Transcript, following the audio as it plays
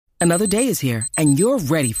Another day is here, and you're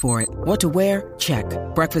ready for it. What to wear? Check.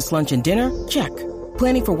 Breakfast, lunch, and dinner? Check.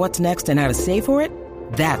 Planning for what's next and how to save for it?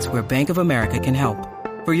 That's where Bank of America can help.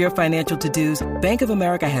 For your financial to-dos, Bank of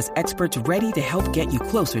America has experts ready to help get you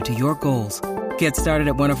closer to your goals. Get started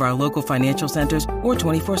at one of our local financial centers or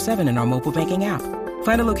 24/7 in our mobile banking app.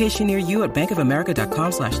 Find a location near you at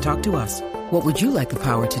bankofamerica.com/talktous. What would you like the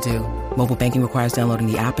power to do? Mobile banking requires downloading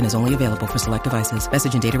the app and is only available for select devices.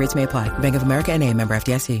 Message and data rates may apply. Bank of America N.A., member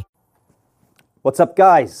FDIC. What's up,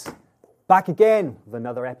 guys? Back again with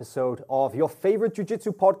another episode of your favorite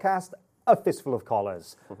jiu-jitsu podcast, A Fistful of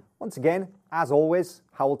Collars. Once again, as always,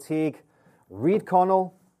 Howell Teague, Reed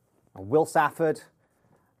Connell, and Will Safford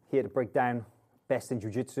here to break down best in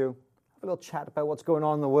jiu-jitsu, have a little chat about what's going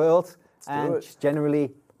on in the world, and just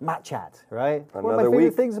generally mat chat, right? One of my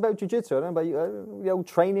favorite things about jiu-jitsu, I don't know about you,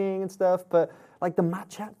 training and stuff, but like the mat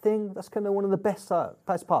chat thing, that's kind of one of the best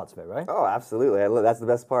parts of it, right? Oh, absolutely. That's the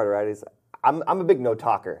best part, right? I'm a big no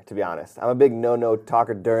talker, to be honest. I'm a big no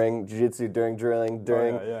talker during jiu-jitsu, during drilling,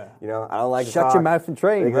 you know, I don't like to talk. Shut your mouth and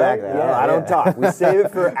train. Exactly. Right? I don't talk. We save it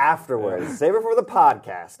for afterwards. Save it for the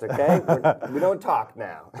podcast, okay? We don't talk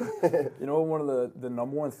now. You know, one of the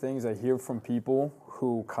number one things I hear from people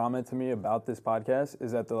who comment to me about this podcast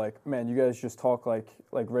is that they're like, man, you guys just talk like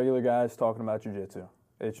regular guys talking about jiu-jitsu.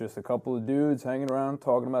 It's just a couple of dudes hanging around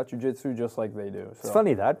talking about jiu-jitsu just like they do. So it's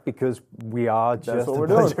funny that, because we are just what we're a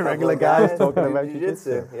bunch doing. of regular guys talking about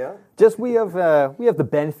jiu-jitsu. Yeah. Just we have the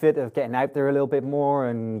benefit of getting out there a little bit more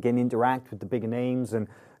and getting to interact with the bigger names and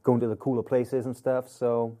going to the cooler places and stuff.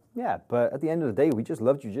 So yeah, but at the end of the day, we just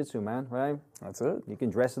love jiu-jitsu, man, right? That's it. You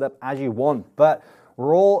can dress it up as you want, but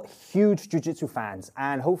we're all huge jiu-jitsu fans,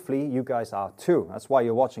 and hopefully you guys are too. That's why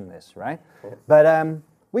you're watching this, right? But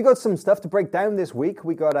we got some stuff to break down this week.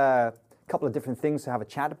 We got a couple of different things to have a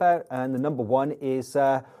chat about, and the number one is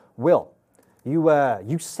Will.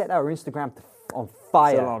 You set our Instagram on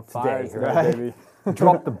fire today, right? Baby.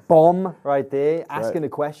 Dropped the bomb right there, asking a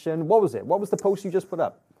question. What was it? What was the post you just put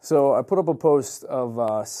up? So I put up a post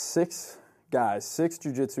of six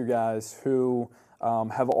jiu-jitsu guys who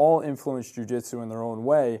have all influenced jiu-jitsu in their own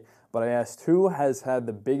way, but I asked who has had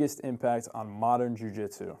the biggest impact on modern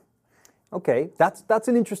jiu-jitsu. Okay, that's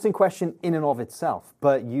an interesting question in and of itself,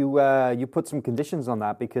 but you put some conditions on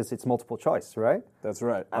that because it's multiple choice, right? That's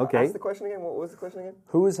right. Okay. Ask the question again. What was the question again?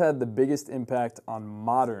 Who has had the biggest impact on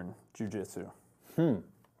modern jiu-jitsu?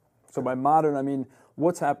 So by modern, I mean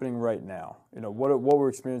what's happening right now. You know, what we're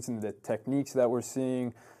experiencing, the techniques that we're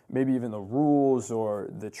seeing, maybe even the rules or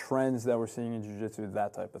the trends that we're seeing in jiu-jitsu,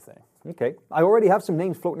 that type of thing. Okay. I already have some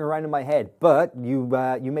names floating around in my head, but you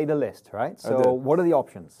made a list, right? So what are the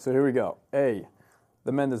options? So here we go. A,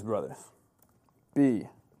 the Mendes brothers. B,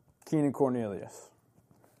 Keenan Cornelius.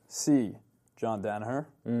 C, John Danaher.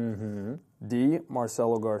 D,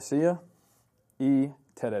 Marcelo Garcia. E,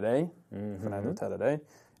 Terere, Fernando Terere.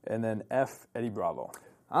 And then F, Eddie Bravo.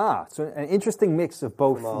 Ah, so an interesting mix of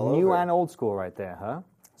both new over. and old school right there, huh?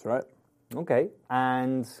 That's right. Okay,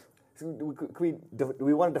 and Do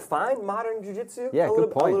we want to define modern jiu-jitsu Yeah, good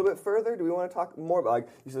point. a little bit further? Do we want to talk more about, like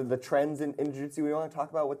you said, the trends in jiu-jitsu? We want to talk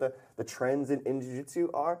about what the trends in jiu-jitsu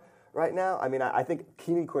are right now? I mean, I think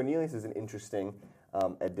Keenan Cornelius is an interesting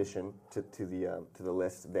addition to the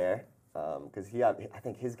list there, because I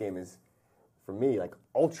think his game is, for me, like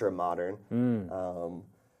ultra modern.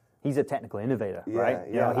 he's a technical innovator, right?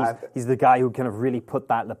 Yeah, You know, he's the guy who kind of really put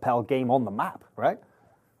that lapel game on the map, right?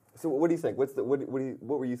 So what do you think?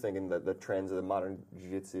 What were you thinking, the trends of the modern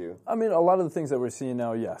jiu-jitsu? I mean, a lot of the things that we're seeing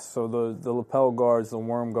now, yes. So the lapel guards, the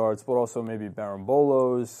worm guards, but also maybe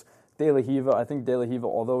barambolos, De La Hiva. I think De La Hiva,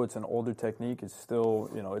 although it's an older technique, is still,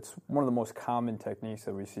 it's one of the most common techniques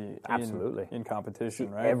that we see in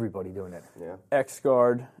competition, right? Everybody doing it. Yeah. X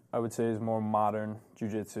guard, I would say, is more modern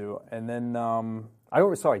jiu-jitsu. And then I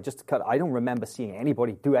don't remember seeing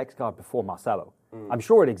anybody do X guard before Marcelo. I'm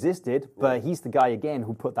sure it existed, but he's the guy again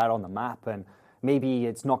who put that on the map, and maybe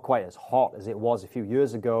it's not quite as hot as it was a few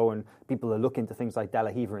years ago, and people are looking to things like De La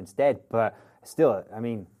Hiva instead, but still, I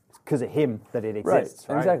mean, it's because of him that it exists,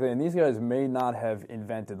 right? Exactly, and these guys may not have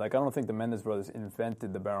invented, I don't think the Mendes brothers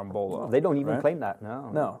invented the berimbolo. No, they don't even claim that, no.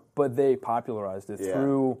 No, but they popularized it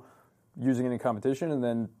through using it in competition and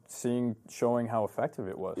then showing how effective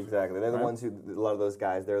it was. Exactly. They're the ones who, a lot of those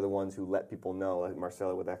guys, they're the ones who let people know, like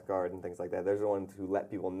Marcelo with X guard and things like that. They're the ones who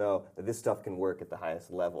let people know that this stuff can work at the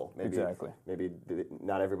highest level. Maybe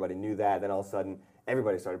not everybody knew that. Then all of a sudden,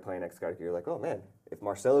 everybody started playing X guard. You're like, oh man, if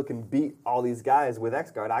Marcelo can beat all these guys with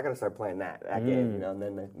X guard, I got to start playing that game. And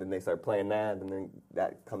then they start playing that, and then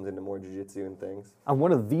that comes into more jiu-jitsu and things. And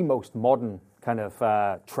one of the most modern kind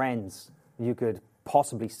of trends you could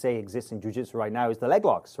possibly say exists in jiu-jitsu right now is the leg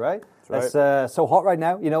locks, right? That's That's so hot right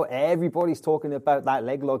now. You know, everybody's talking about that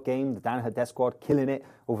leg lock game, the Danaher Death Squad killing it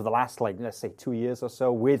over the last, like, let's say 2 years or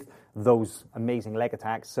so with those amazing leg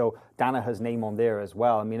attacks. So Danaher's name on there as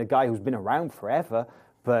well. I mean, a guy who's been around forever,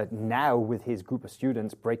 but now with his group of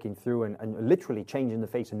students breaking through and literally changing the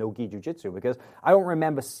face of no-gi jiu-jitsu, because I don't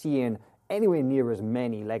remember seeing anywhere near as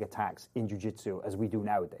many leg attacks in jiu-jitsu as we do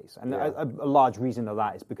nowadays. And a large reason of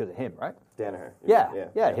that is because of him, right? Danaher.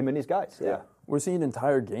 Yeah, him and his guys. Yeah. We're seeing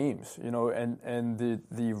entire games, you know, and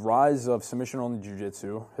the rise of submission-only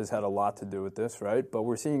jiu-jitsu has had a lot to do with this, right? But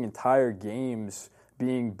we're seeing entire games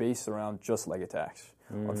being based around just leg attacks.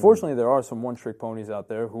 Unfortunately, there are some one-trick ponies out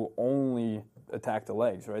there who only attack the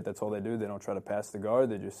legs, right? That's all they do. They don't try to pass the guard.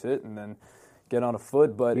 They just sit and then get on a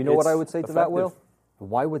foot. But you know what I would say to that, Will?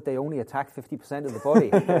 Why would they only attack 50% of the body?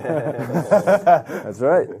 That's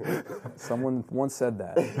right. Someone once said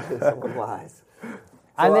that. Someone wise.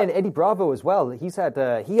 And then Eddie Bravo as well. He had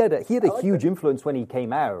a huge influence when he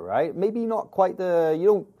came out, right? Maybe not quite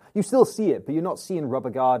you still see it, but you're not seeing rubber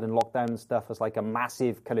guard and lockdown and stuff as like a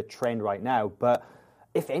massive kind of trend right now. But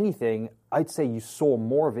if anything, I'd say you saw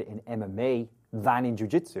more of it in MMA than in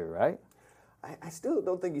jiu-jitsu, right? I still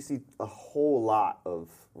don't think you see a whole lot of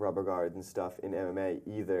rubber guard and stuff in MMA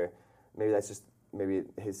either. Maybe that's just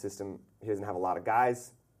his system. He doesn't have a lot of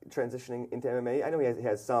guys transitioning into MMA. I know he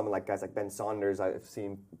has some, like guys like Ben Saunders. I've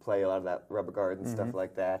seen play a lot of that rubber guard and stuff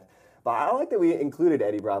like that. But I like that we included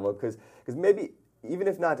Eddie Bravo because maybe even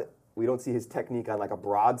if not, we don't see his technique on like a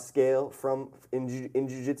broad scale in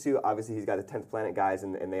jiu-jitsu. Obviously, he's got the 10th Planet guys,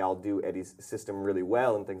 and they all do Eddie's system really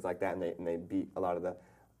well and things like that, and they beat a lot of the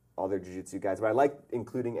other jiu-jitsu guys. But I like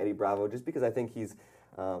including Eddie Bravo just because I think he's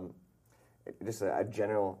just a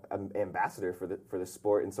general ambassador for the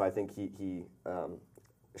sport, and so I think he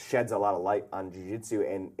sheds a lot of light on jiu-jitsu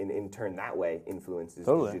and in turn that way influences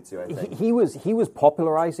jiu-jitsu, I think. He was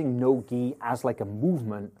popularizing no-gi as like a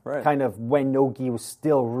movement, kind of when no-gi was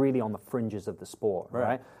still really on the fringes of the sport,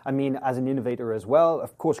 right? I mean, as an innovator as well,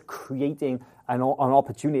 of course, creating an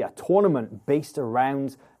opportunity, a tournament based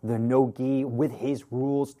around the no-gi with his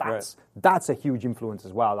rules, that's a huge influence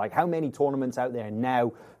as well. Like, how many tournaments out there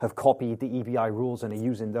now have copied the EBI rules and are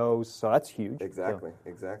using those? So that's huge. Exactly.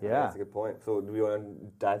 Yeah. That's a good point. So do we want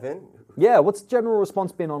to dive in? Yeah, what's the general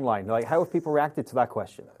response been online? Like, how have people reacted to that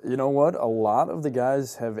question? You know what? A lot of the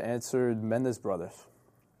guys have answered Mendes brothers.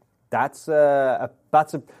 That's to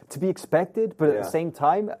be expected, but at the same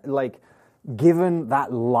time, like, given that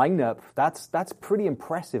lineup, that's pretty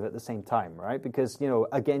impressive at the same time, right? Because, you know,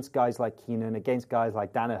 against guys like Keenan, against guys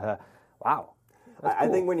like Danaher, wow. I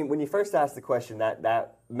think when you first asked the question,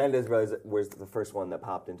 that Mendes was the first one that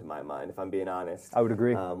popped into my mind, if I'm being honest. I would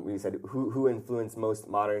agree. When you said who influenced most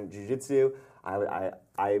modern jiu-jitsu, I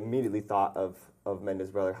immediately thought of Mendes'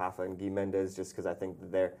 brother Rafa and Guy Mendes, just because I think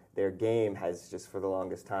their game has just for the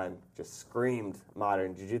longest time just screamed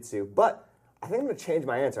modern jiu-jitsu. But I think I'm going to change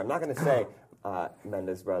my answer. I'm not going to say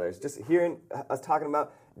Mendes brothers. Just hearing us talking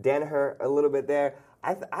about Danaher a little bit there,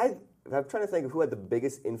 I'm trying to think of who had the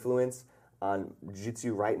biggest influence on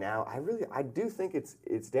jiu-jitsu right now. I do think it's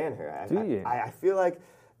Danaher. Do you? I feel like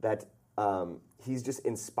that he's just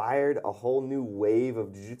inspired a whole new wave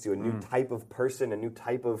of jiu-jitsu, a new type of person, a new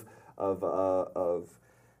type of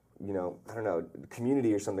you know, I don't know,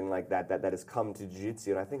 community or something like that has come to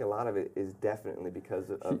jiu-jitsu, and I think a lot of it is definitely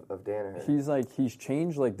because of Danaher. He's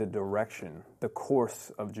changed like the direction, the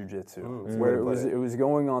course of jiu-jitsu, where it was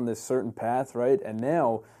going on this certain path, right? And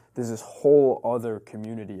now there's this whole other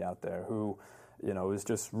community out there who, you know, is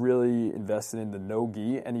just really invested in the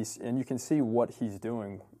no-gi, and you can see what he's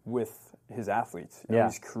doing with his athletes. You know,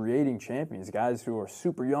 he's creating champions, guys who are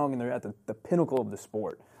super young and they're at the pinnacle of the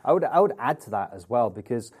sport. I would add to that as well,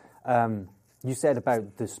 because you said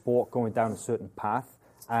about the sport going down a certain path,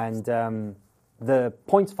 and the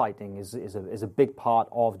points fighting is a big part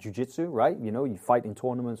of jiu-jitsu, right? You know, you fight in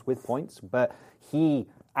tournaments with points, but he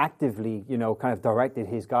actively, you know, kind of directed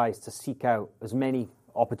his guys to seek out as many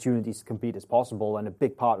opportunities to compete as possible, and a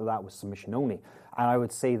big part of that was submission only. And I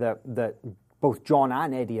would say that both John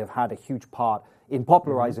and Eddie have had a huge part in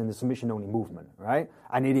popularizing the submission-only movement, right?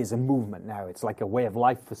 And it is a movement now. It's like a way of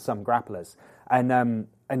life for some grapplers. And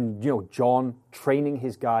you know, John training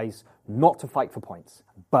his guys not to fight for points,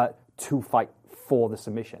 but to fight for the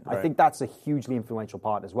submission. Right. I think that's a hugely influential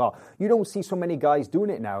part as well. You don't see so many guys doing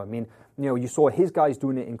it now. I mean, you know, you saw his guys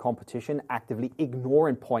doing it in competition, actively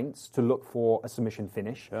ignoring points to look for a submission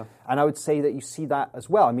finish. Yeah. And I would say that you see that as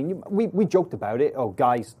well. I mean, we joked about it. Oh,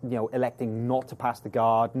 guys, you know, electing not to pass the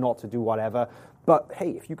guard, not to do whatever. But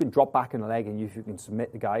hey, if you can drop back in a leg and if you can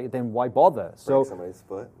submit the guy, then why bother? Break somebody's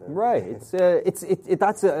foot. Yeah. Right.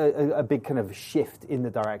 That's a big kind of shift in the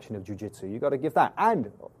direction of jiu-jitsu. You got to give that.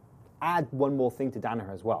 And add one more thing to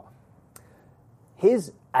Danaher as well.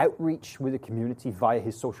 His outreach with the community via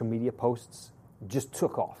his social media posts just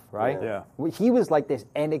took off, right? Yeah. He was like this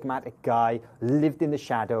enigmatic guy, lived in the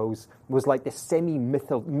shadows, was like this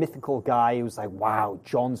semi-mythical guy who was like, wow,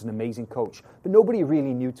 John's an amazing coach. But nobody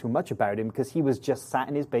really knew too much about him because he was just sat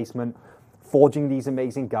in his basement, forging these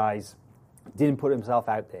amazing guys, didn't put himself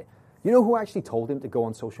out there. You know who actually told him to go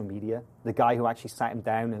on social media? The guy who actually sat him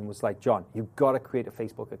down and was like, John, you've got to create a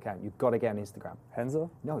Facebook account. You've got to get on Instagram. Henzo?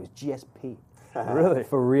 No, it's GSP. Really?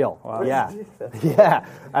 For real. Wow. Yeah. Yeah.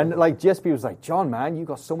 And like GSP was like, John, man, you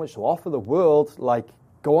got so much to offer the world. Like,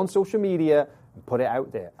 go on social media and put it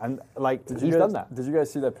out there. And like, he's done that. Did you guys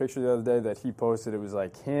see that picture the other day that he posted? It was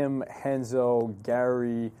like him, Henzo,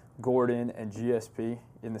 Gary, Gordon, and GSP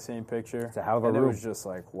in the same picture. It's a hell of a room. room. It was just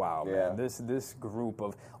like, wow, Yeah. man. This group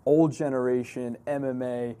of old generation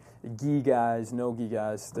MMA, gi guys, no gi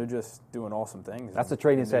guys, they're just doing awesome things. That's a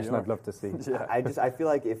training session I'd love to see. Yeah. I feel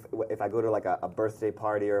like if I go to like a birthday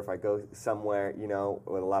party or if I go somewhere, you know,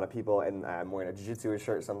 with a lot of people and I'm wearing a jiu-jitsu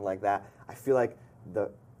shirt or something like that, I feel like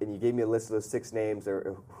and you gave me a list of those 6 names,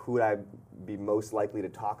 or who would I be most likely to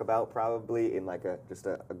talk about probably in like just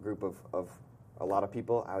a group of a lot of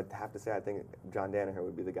people, I would have to say I think John Danaher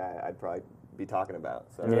would be the guy I'd probably be talking about.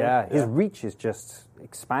 So, Yeah, his reach is just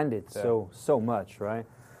expanded so much, right?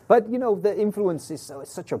 But, you know, the influence is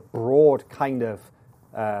such a broad kind of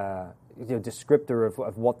descriptor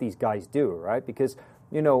of what these guys do, right? Because,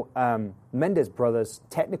 you know, Mendes brothers,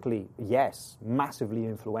 technically, yes, massively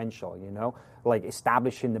influential, you know? Like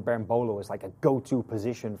establishing the Berimbolo as like a go-to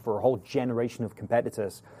position for a whole generation of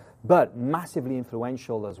competitors, but massively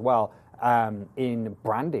influential as well in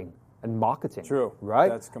branding and marketing. True. Right?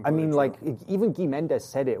 That's completely mean, true. like, even Guy Mendes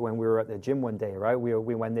said it when we were at the gym one day, right?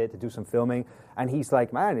 We went there to do some filming, and he's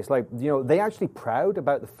like, man, it's like, you know, they're actually proud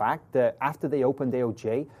about the fact that after they opened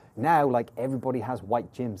AOJ, now, like, everybody has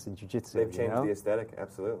white gyms in jiu-jitsu. They've changed the aesthetic,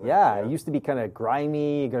 absolutely. Yeah, it used to be kind of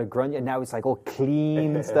grimy, kind of grungy, and now it's like all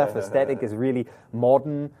clean stuff. Aesthetic is really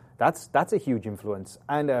modern. That's a huge influence.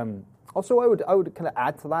 And also, I would kind of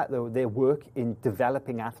add to that, though, their work in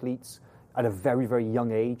developing athletes at a very, very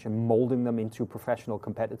young age and molding them into professional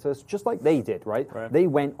competitors, just like they did, right? They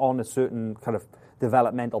went on a certain kind of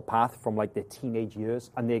developmental path from like their teenage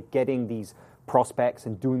years, and they're getting these prospects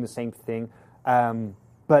and doing the same thing,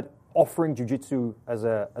 but offering jiu-jitsu as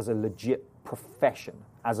a legit profession,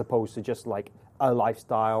 as opposed to just like a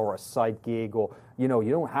lifestyle or a side gig, or, you know,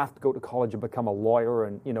 you don't have to go to college and become a lawyer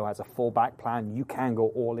and, you know, as a fallback plan, you can go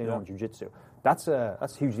all in on jiu-jitsu. That's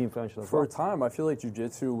hugely influential as well. For a time, I feel like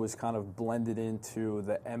jiu-jitsu was kind of blended into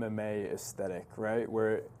the MMA aesthetic, right?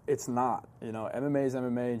 Where it's not, you know, MMA is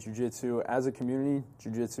MMA and jiu-jitsu. As a community,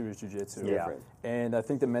 jiu-jitsu is jiu-jitsu. Yeah. And I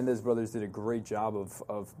think the Mendes brothers did a great job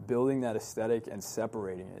of building that aesthetic and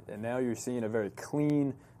separating it. And now you're seeing a very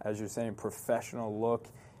clean, as you're saying, professional look.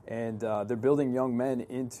 And they're building young men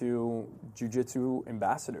into jiu-jitsu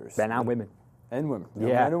ambassadors. Men and women. And women. Yeah.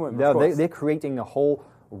 Men and women, No, they're creating a whole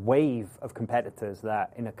wave of competitors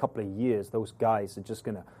that in a couple of years, those guys are just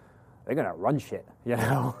they're gonna run shit, you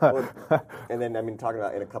know. And then, I mean, talking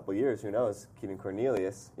about in a couple of years, who knows? Keenan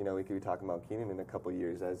Cornelius, you know, we could be talking about Keenan in a couple of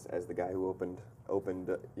years as the guy who opened,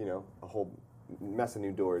 you know, a whole mess of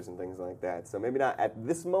new doors and things like that. So maybe not at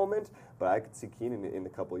this moment, but I could see Keenan in a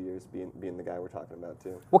couple of years being the guy we're talking about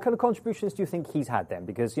too. What kind of contributions do you think he's had then?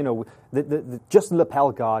 Because, you know, the just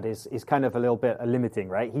lapel guard is kind of a little bit limiting,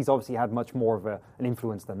 right? He's obviously had much more of an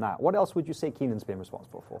influence than that. What else would you say Keenan's been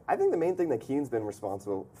responsible for? I think the main thing that Keenan's been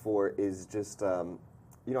responsible for is just,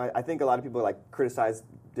 you know, I think a lot of people like criticize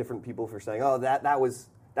different people for saying, oh,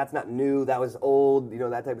 that's not new, that was old, you know,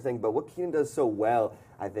 that type of thing. But what Keenan does so well,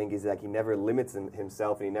 I think, is that he never limits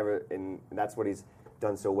himself, and that's what he's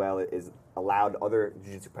done so well, is allowed other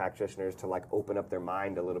jiu-jitsu practitioners to like open up their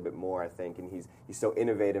mind a little bit more, I think. And he's so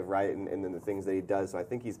innovative, right, in the things that he does. So I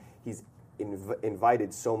think he's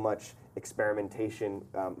invited so much experimentation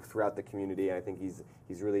throughout the community, and I think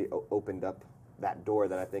he's really opened up that door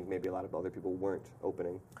that I think maybe a lot of other people weren't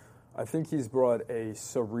opening. I think he's brought a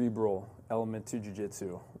cerebral element to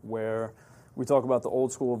jiu-jitsu, where we talk about the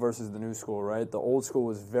old school versus the new school, right? The old school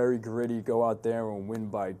was very gritty, go out there and win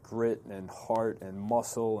by grit and heart and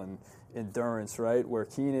muscle and endurance, right? Where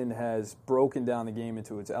Keenan has broken down the game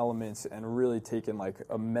into its elements and really taken like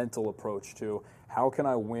a mental approach to how can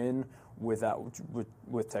I win with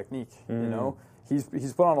technique, you know?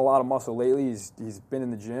 he's put on a lot of muscle lately. He's been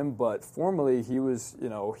in the gym, but formerly he was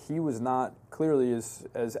not clearly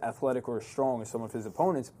as athletic or as strong as some of his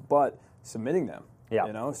opponents, but submitting them.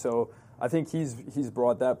 Yeah. So I think he's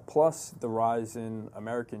brought that, plus the rise in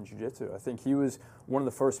American jiu-jitsu. I think he was one of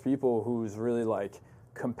the first people who's really like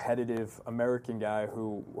competitive American guy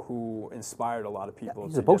who inspired a lot of people.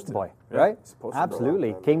 He's a poster boy, right?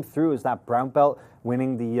 Absolutely. Came through as that brown belt,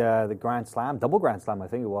 winning the Grand Slam, double Grand Slam, I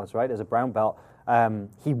think it was, right? As a brown belt.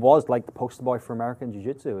 He was like the poster boy for American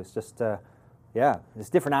Jiu-Jitsu. It's just, it's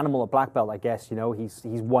a different animal at black belt, I guess. He's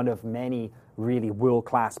one of many really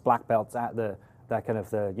world-class black belts at that kind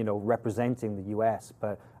of representing the U.S.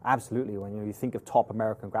 But absolutely, when you think of top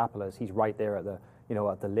American grapplers, he's right there at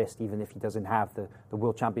the list, even if he doesn't have the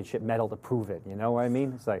world championship medal to prove it. You know what I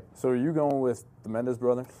mean? It's like. So are you going with the Mendes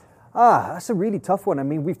brothers? That's a really tough one. I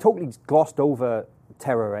mean, we've totally glossed over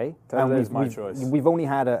Terere. Terere is my choice. We've only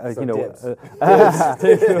had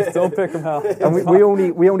Don't pick him out. And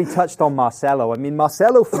we only touched on Marcelo. I mean,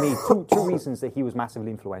 Marcelo for me, two reasons that he was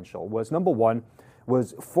massively influential was, number one,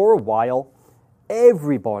 was for a while,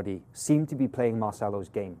 everybody seemed to be playing Marcelo's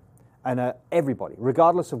game. And everybody,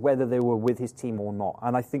 regardless of whether they were with his team or not.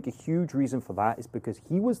 And I think a huge reason for that is because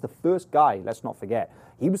he was the first guy, let's not forget,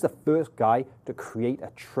 he was the first guy to create a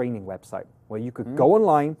training website where you could go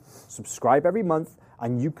online, subscribe every month,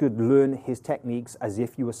 and you could learn his techniques as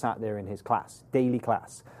if you were sat there in his class, daily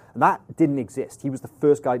class. And that didn't exist. He was the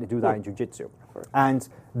first guy to do that in jiu-jitsu. And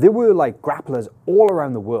there were like grapplers all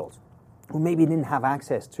around the world who maybe didn't have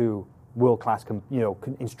access to world-class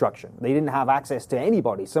instruction. They didn't have access to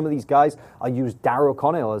anybody. Some of these guys, I use Darragh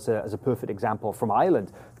O'Connell as a perfect example from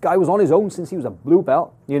Ireland. The guy was on his own since he was a blue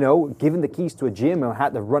belt, given the keys to a gym and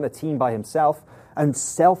had to run a team by himself and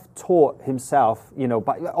self-taught himself,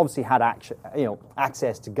 but obviously had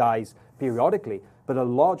access to guys periodically. But a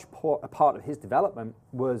large part of his development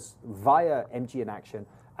was via MG in Action,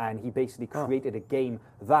 and he basically created a game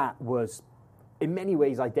that was in many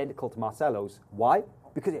ways identical to Marcelo's. Why?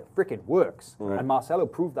 Because it freaking works. Right. And Marcelo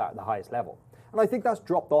proved that at the highest level. And I think that's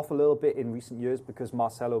dropped off a little bit in recent years because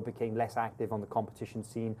Marcelo became less active on the competition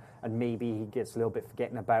scene, and maybe he gets a little bit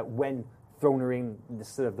forgetting about when thrown in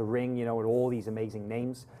the ring, and all these amazing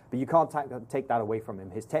names. But you can't take that away from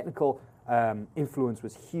him. His technical influence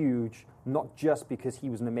was huge, not just because he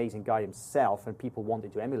was an amazing guy himself and people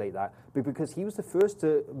wanted to emulate that, but because he was the first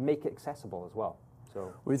to make it accessible as well.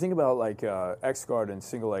 So when you think about like X guard and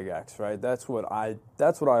single leg X, right? That's what I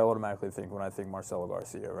automatically think when I think Marcelo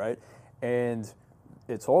Garcia, right? And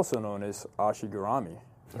it's also known as Ashigurami,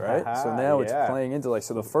 right? So now it's playing into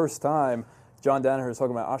so the first time John Danaher was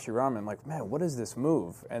talking about Ashigurami, I'm like, man, what is this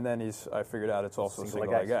move? And then I figured out it's also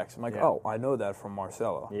single leg X. I'm like, oh, I know that from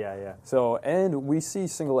Marcelo. Yeah. So, and we see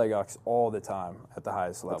single leg X all the time at the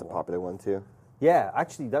highest level. That's a popular one too. Yeah,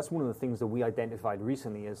 actually, that's one of the things that we identified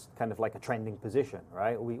recently as kind of like a trending position,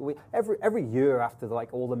 right? We every year after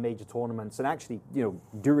all the major tournaments, and actually,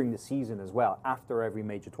 during the season as well, after every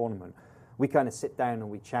major tournament, we kind of sit down and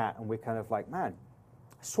we chat, and we're kind of like, man,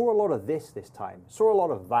 I saw a lot of this time, saw a lot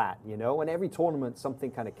of that, and every tournament something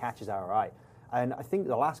kind of catches our eye. And I think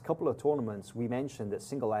the last couple of tournaments we mentioned that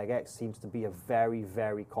single leg X seems to be a very,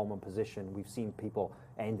 very common position we've seen people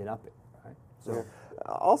ending up in, right? So.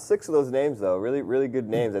 All six of those names, though, really, really good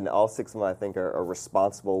names, and all six of them, I think, are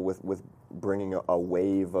responsible with bringing a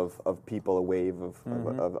wave of people, a wave of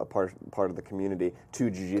a part of the community to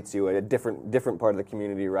jiu-jitsu, a different part of the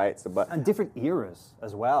community, right? And different eras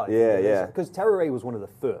as well. Yeah. Because Terere was one of the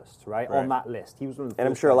first, right, on that list. He was one of the first. And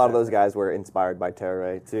I'm sure a lot of those guys were inspired by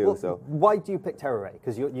Terere too. Well, so why do you pick Terere?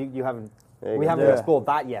 Because you haven't. We haven't explored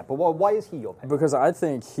that yet, but why is he your pick? Because I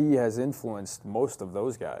think he has influenced most of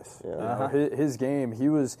those guys. Yeah. His game,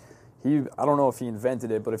 I don't know if he invented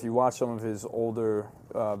it, but if you watch some of his older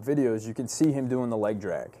videos, you can see him doing the leg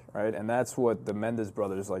drag, right? And that's what the Mendes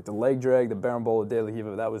brothers, like the leg drag, the Berimbola de la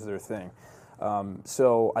Hiva, that was their thing.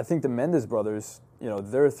 So I think the Mendes brothers,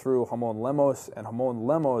 they're through Ramon Lemos, and Ramon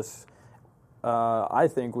Lemos, I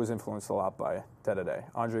think, was influenced a lot by Terere.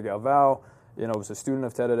 Andre Galvao, was a student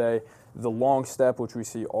of Terere. The long step, which we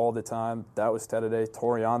see all the time, that was Terere.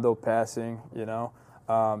 Toreando passing,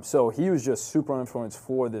 So he was just super influenced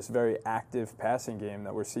for this very active passing game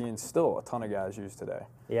that we're seeing still a ton of guys use today.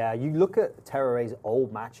 Yeah, you look at Terere's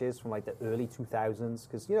old matches from the early 2000s,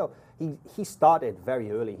 because, he started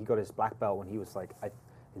very early. He got his black belt when he was I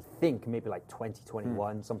think maybe 20,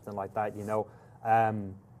 21, something like that,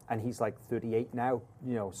 and he's like 38 now.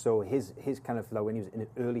 So his kind of like when he was in his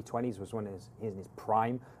early 20s was when he was in his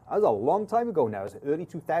prime. That was a long time ago now. It was the early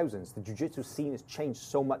 2000s. The jiu-jitsu scene has changed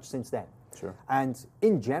so much since then. Sure. And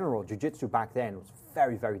in general, jiu-jitsu back then was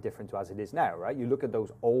very, very different to as it is now, right? You look at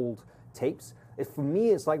those old tapes. For me,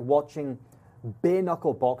 it's like watching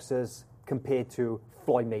bare-knuckle boxers compared to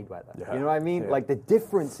Floyd Mayweather. Yeah. You know what I mean? Yeah. Like the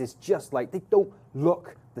difference is just like they don't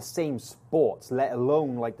look the same sports, let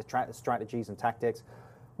alone like the strategies and tactics.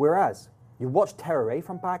 Whereas you watch Terere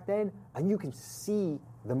from back then, and you can see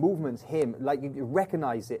the movements, like you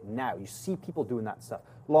recognize it now. You see people doing that stuff.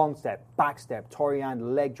 Long step, back step,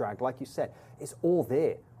 Torian, leg drag, like you said. It's all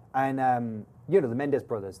there. And, the Mendes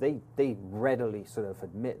brothers, they readily sort of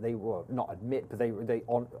admit, they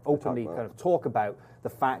openly kind of talk about the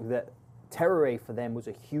fact that Terere for them was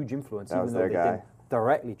a huge influence, even though they didn't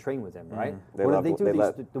directly train with him, right? What did they do?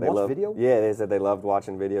 They watch video? Yeah, they said they loved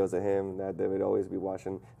watching videos of him, that they would always be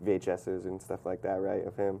watching VHSs and stuff like that, right,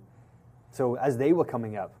 of him. So as they were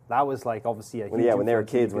coming up, that was like obviously a huge when they were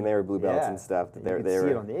kids, when they were blue belts and stuff, they were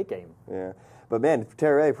see it on their game. Yeah, but man,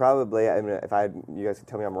 Terere probably. I mean, you guys can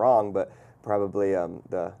tell me I'm wrong, but probably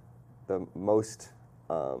the most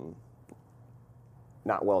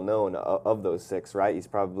not well known of those six, right? He's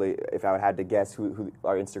probably, if I had to guess who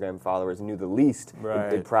our Instagram followers knew the least,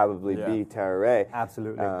 it'd probably be Terere.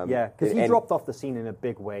 Absolutely, because he dropped off the scene in a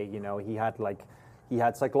big way. He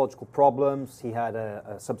had psychological problems. He had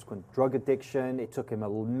a subsequent drug addiction. It took him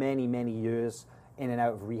many, many years in and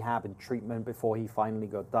out of rehab and treatment before he finally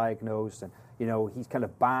got diagnosed. And, he's kind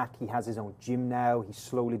of back. He has his own gym now. He's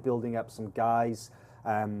slowly building up some guys.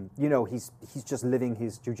 He's just living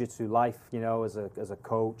his jiu-jitsu life, as a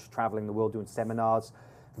coach, traveling the world, doing seminars.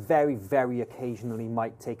 Very, very occasionally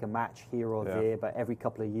might take a match here or there, but every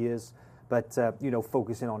couple of years. But,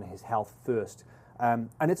 focusing on his health first. And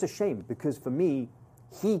it's a shame because for me,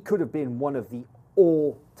 he could have been one of the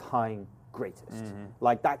all-time greatest. Mm-hmm.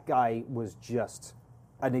 Like, that guy was just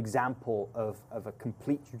an example of a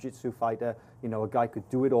complete jiu-jitsu fighter. A guy could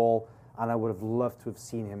do it all, and I would have loved to have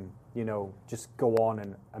seen him, just go on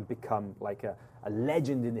and become like a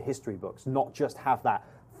legend in the history books, not just have that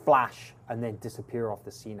flash and then disappear off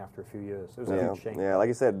the scene after a few years. It was a huge shame. Yeah, like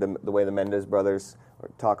I said, the way the Mendes brothers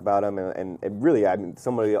talk about him, and really, I mean,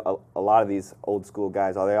 a lot of these old school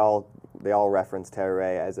guys, they all reference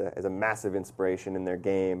Terere as a massive inspiration in their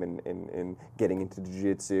game and in getting into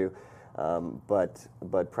jiu-jitsu.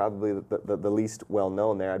 But probably the least well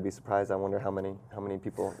known there. I'd be surprised. I wonder how many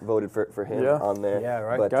people voted for him on there. Yeah,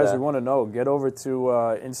 right. But, guys, you want to know? Get over to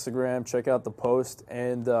Instagram, check out the post,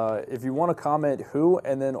 and if you want to comment who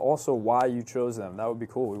and then also why you chose them, that would be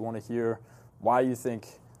cool. We want to hear why you think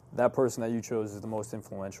that person that you chose is the most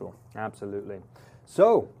influential. Absolutely.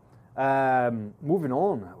 So, moving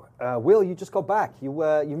on. Will, you just got back. You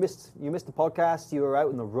missed the podcast. You were out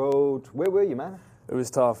on the road. Where were you, man? It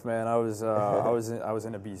was tough, man. I was in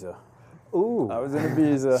Ibiza. Ooh. I was in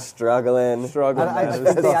Ibiza. Struggling. I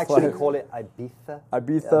think they actually call it Ibiza.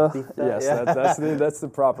 Ibiza. Yes, yeah. that's the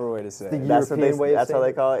proper way to say it. That's how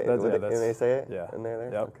they call it. When they say it. Yeah. And they're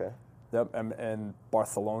there. Yep. Okay. Yep. And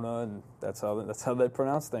Barcelona, and that's how they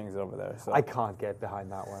pronounce things over there. So I can't get behind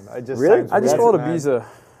that one. I just call it Ibiza.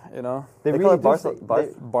 They really call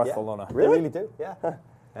it Barcelona. Yeah, really? They really do. Yeah.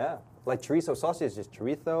 Yeah. Like chorizo sausage is just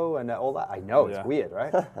chorizo and all that. I know, it's weird,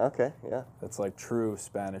 right? Okay, yeah. That's like true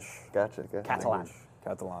Spanish. Gotcha. Catalan.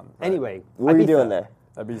 Right. Anyway. What were you doing there?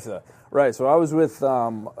 Ibiza. Right, so I was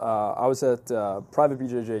at private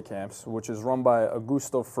BJJ camps, which is run by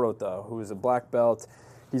Augusto Frota, who is a black belt.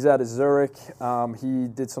 He's out of Zurich. He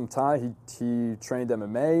did some time. He trained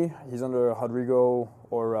MMA. He's under Rodrigo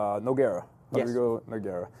Nogueira. Rodrigo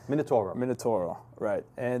Nogueira. Minotauro, right.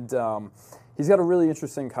 And he's got a really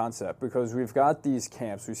interesting concept because we've got these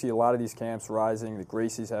camps. We see a lot of these camps rising. The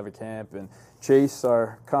Gracies have a camp, and Chase,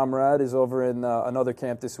 our comrade, is over in another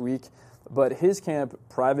camp this week. But his camp,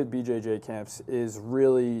 private BJJ camps, is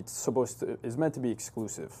really is meant to be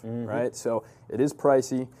exclusive, right? So it is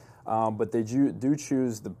pricey, but they do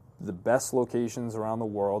choose the best locations around the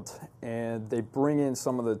world, and they bring in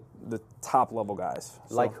some of the top level guys.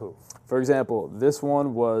 Like who? For example, this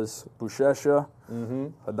one was Buchecha,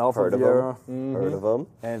 Adolfo Vieira, Heard of him,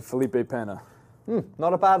 and Felipe Pena.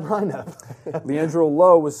 Not a bad lineup. Leandro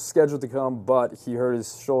Lowe was scheduled to come, but he hurt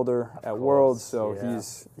his shoulder at Worlds, so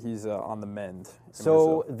he's on the mend.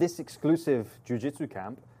 So this exclusive jiu-jitsu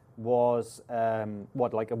camp was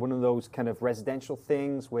like one of those kind of residential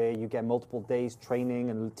things where you get multiple days training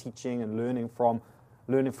and teaching and learning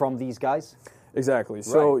from these guys? Exactly.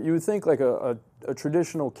 So you would think like a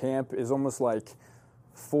traditional camp is almost like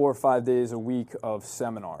 4 or 5 days a week of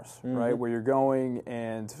seminars, right? Where you're going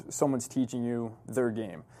and someone's teaching you their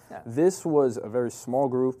game. Yeah. This was a very small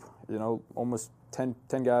group, almost 10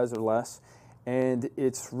 guys or less. And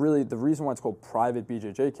it's really, the reason why it's called private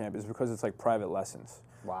BJJ camp is because it's like private lessons.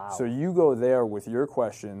 Wow. So you go there with your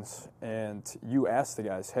questions and you ask the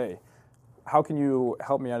guys, hey, how can you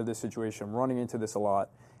help me out of this situation? I'm running into this a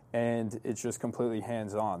lot. And it's just completely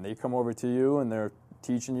hands-on. They come over to you and they're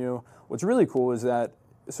teaching you. What's really cool is that,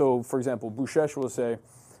 so for example, Bushesh will say,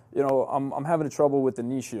 I'm having trouble with the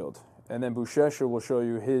knee shield. And then Bushesh will show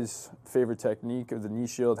you his favorite technique of the knee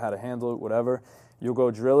shield, how to handle it, whatever. You'll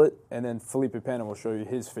go drill it, and then Felipe Pena will show you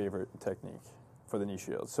his favorite technique for the knee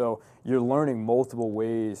shield. So you're learning multiple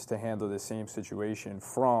ways to handle the same situation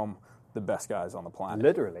from the best guys on the planet.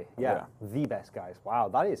 Literally, yeah. The best guys. Wow,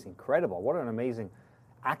 that is incredible. What an amazing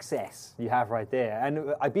access you have right there.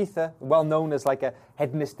 And Ibiza, well known as like a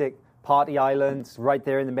hedonistic party island right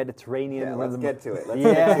there in the Mediterranean. Yeah, let's get to it.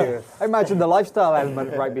 I imagine the lifestyle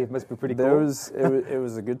element must be pretty cool. It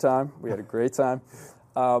was a good time. We had a great time.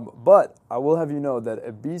 But I will have you know that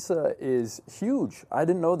Ibiza is huge. I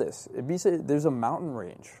didn't know this. Ibiza, there's a mountain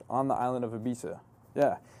range on the island of Ibiza.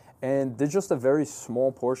 Yeah. And there's just a very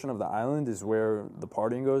small portion of the island is where the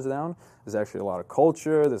partying goes down. There's actually a lot of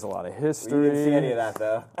culture. There's a lot of history. We didn't see any of that,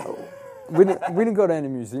 though. We didn't go to any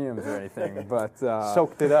museums or anything, but...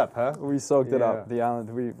 soaked it up, huh? We soaked it up. The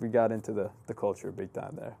island, we got into the culture big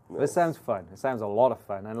time there. This sounds fun. It sounds a lot of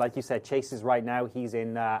fun. And like you said, Chase is right now, he's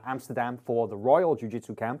in Amsterdam for the Royal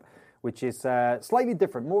Jiu-Jitsu camp, which is slightly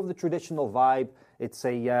different, more of the traditional vibe. It's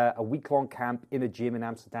a week-long camp in a gym in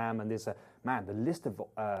Amsterdam, and there's the list of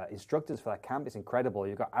instructors for that camp is incredible.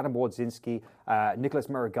 You've got Adam Wardzinski, Nicholas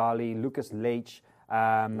Maragali, Lucas Leitch,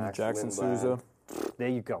 Jackson Souza. There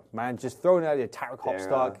you go, man. Just throwing out there, Tarek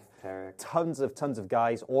Hopstock, tons of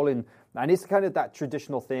guys, all in. And it's kind of that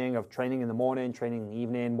traditional thing of training in the morning, training in the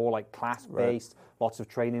evening, more like class-based, lots of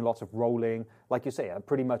training, lots of rolling. Like you say,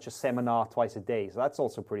 pretty much a seminar twice a day. So that's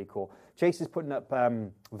also pretty cool. Chase is putting up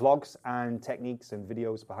vlogs and techniques and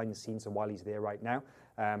videos behind the scenes while he's there right now.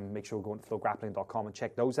 Make sure to go to flowgrappling.com and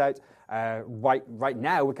check those out. Right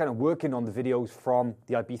now, we're kind of working on the videos from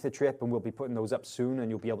the Ibiza trip, and we'll be putting those up soon,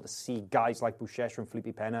 and you'll be able to see guys like Bushesh and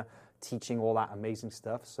Felipe Pena teaching all that amazing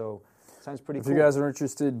stuff. So, sounds pretty cool. If you guys are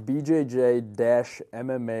interested,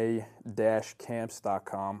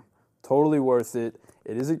 bjj-mma-camps.com. Totally worth it.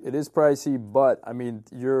 It is pricey, but I mean,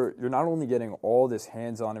 you're not only getting all this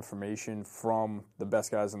hands-on information from the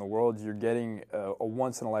best guys in the world, you're getting a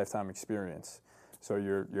once-in-a-lifetime experience. So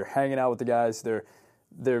you're hanging out with the guys. They're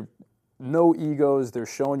no egos. They're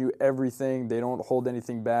showing you everything. They don't hold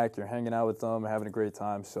anything back. You're hanging out with them, having a great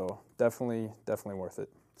time. So definitely worth it.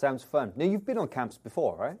 Sounds fun. Now, you've been on camps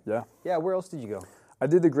before, right? Yeah. Yeah, where else did you go? I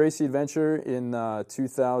did the Gracie Adventure in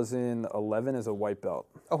 2011 as a white belt.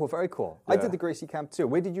 Oh, well, very cool. Yeah. I did the Gracie camp too.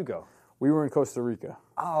 Where did you go? We were in Costa Rica.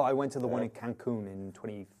 Oh, I went to the one in Cancun in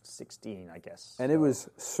 2016, I guess. And it was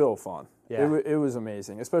so fun. Yeah. It was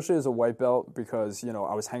amazing, especially as a white belt because,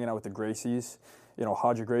 I was hanging out with the Gracies.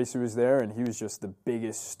 Haja Gracie was there, and he was just the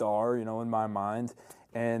biggest star, in my mind.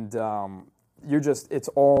 And it's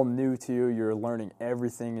all new to you. You're learning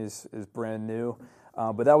everything is brand new.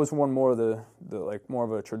 But that was one more of the more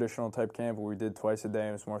of a traditional type camp where we did twice a day.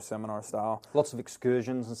 It was more seminar style. Lots of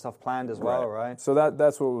excursions and stuff planned as well, right? So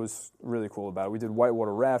that's what was really cool about it. We did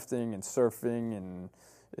whitewater rafting and surfing and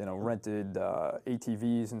rented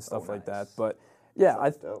ATVs and stuff like that. But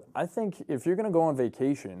yeah, I think if you're going to go on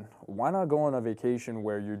vacation, why not go on a vacation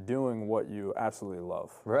where you're doing what you absolutely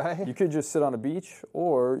love? Right. You could just sit on a beach,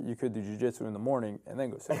 or you could do jiu-jitsu in the morning and then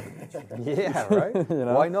go sit on the beach. Yeah, right?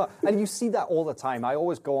 Why not? And you see that all the time. I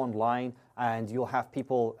always go online and you'll have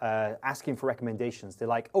people asking for recommendations. They're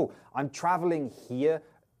like, oh, I'm traveling here.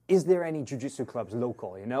 Is there any jiu-jitsu clubs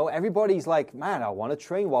local? Everybody's like, man, I want to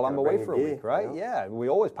train while I'm away for a week, right? Yeah, we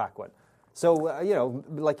always pack one. So,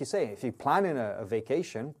 like you say, if you're planning a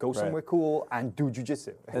vacation, go somewhere cool and do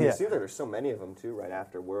jiu-jitsu. And you see there's so many of them, too, right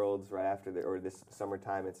after Worlds, right after or this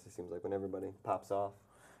summertime. It seems like when everybody pops off.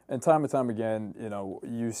 And time and time again,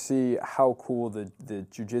 you see how cool the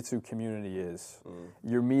jiu-jitsu community is.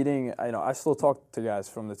 You're meeting, I still talk to guys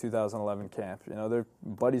from the 2011 camp. They're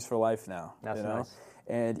buddies for life now. That's nice.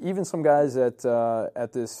 And even some guys at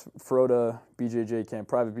this Frota BJJ camp,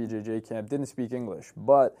 private BJJ camp, didn't speak English.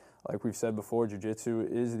 But like we've said before, jiu-jitsu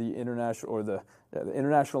is the international the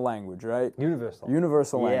international language, right?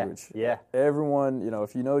 Universal language. Yeah. Everyone,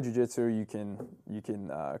 if you know jiu-jitsu, you can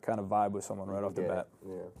kind of vibe with someone right off the bat.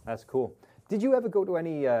 Yeah. That's cool. Did you ever go to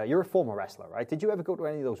any? You're a former wrestler, right? Did you ever go to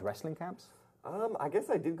any of those wrestling camps? I guess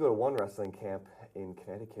I did go to one wrestling camp in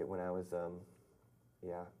Connecticut when I was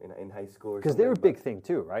in high school. Because they're a big thing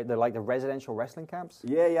too, right? They're like the residential wrestling camps.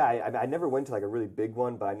 Yeah. I never went to like a really big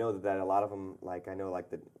one, but I know that a lot of them, like I know like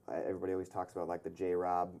everybody always talks about like the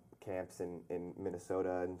J-Rob camps in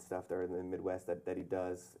Minnesota and stuff there in the Midwest that he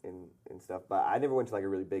does in stuff. But I never went to like a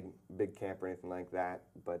really big camp or anything like that.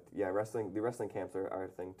 But yeah, the wrestling camps are a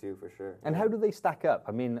thing too for sure. And how do they stack up?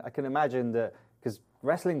 I mean, I can imagine that because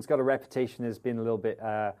wrestling's got a reputation as being a little bit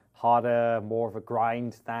harder, more of a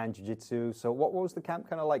grind than jiu-jitsu. So what was the camp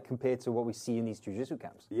kind of like compared to what we see in these jiu-jitsu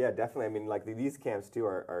camps? Yeah, definitely. I mean, like these camps too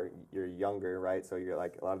are you're younger, right? So you're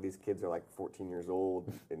like a lot of these kids are like 14 years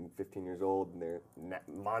old and 15 years old, and they're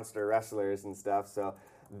monster wrestlers and stuff. So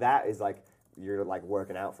that is like you're like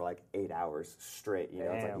working out for like 8 hours straight. You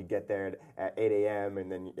know, it's like you get there at 8 a.m.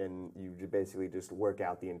 and you basically just work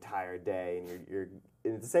out the entire day, and you're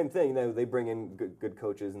and it's the same thing. You know, they bring in good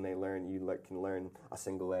coaches, and they learn. You can learn a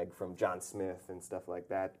single leg from John Smith and stuff like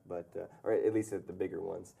that. But or at least at the bigger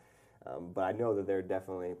ones. But I know that they're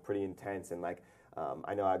definitely pretty intense, and like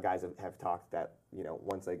I know guys have talked that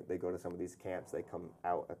once they go to some of these camps, they come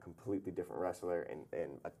out a completely different wrestler and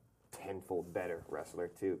a tenfold better wrestler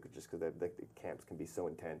too, just because the camps can be so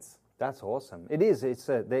intense. That's awesome. It is. It's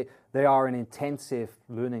they are an intensive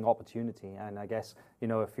learning opportunity, and I guess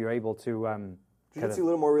if you're able to. Jiu-jitsu a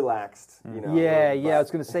little more relaxed, Yeah, I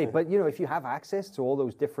was going to say, but if you have access to all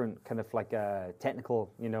those different kind of like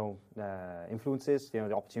technical, influences,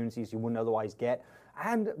 the opportunities you wouldn't otherwise get,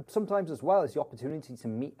 and sometimes as well as the opportunity to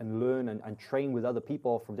meet and learn and train with other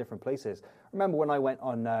people from different places. I remember when I went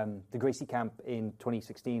on the Gracie camp in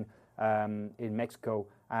 2016 in Mexico,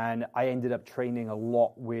 and I ended up training a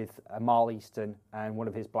lot with Amal Easton and one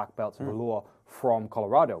of his black belts, Velour, from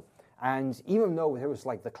Colorado. And even though there was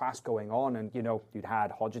like the class going on, and you'd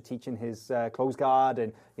had Hodger teaching his close guard,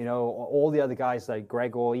 and all the other guys like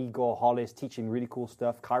Gregor, Igor, Hollis teaching really cool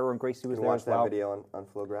stuff. Cairo and Gracie was there as well. Watch that video on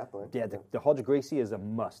Flow Grappling. Yeah, the Hodger Gracie is a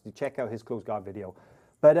must. You check out his close guard video.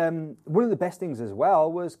 But one of the best things as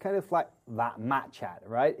well was kind of like that mat chat,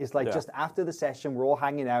 right? It's like just after the session, we're all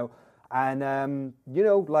hanging out. And,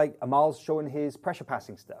 like Amal's showing his pressure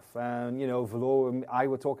passing stuff. And, Velour and I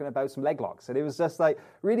were talking about some leg locks. And it was just like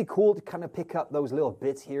really cool to kind of pick up those little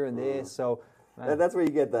bits here and there. So that's where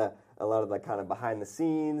you get a lot of the kind of behind the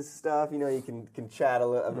scenes stuff. You can chat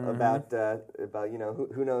about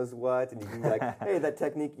who knows what. And you can be like, hey, that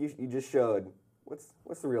technique you just showed.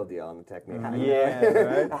 What's the real deal on the technique?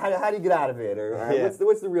 Right? How do you get out of it? Or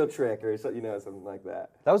what's the real trick? Or something like that.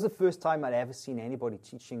 That was the first time I'd ever seen anybody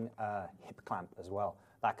teaching hip clamp as well.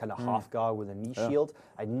 That kind of half guard with a knee shield.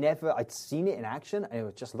 I'd seen it in action, and I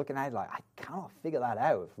was just looking at it like, I cannot figure that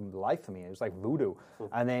out from the life of me. It was like voodoo.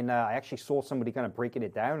 And then I actually saw somebody kind of breaking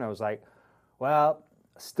it down. And I was like, well,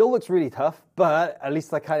 still looks really tough, but at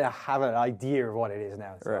least I kind of have an idea of what it is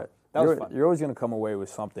now. So. Right. That was fun. You're always going to come away with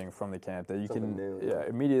something from the camp that you can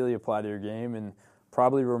immediately apply to your game and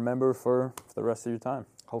probably remember for the rest of your time.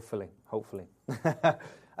 Hopefully.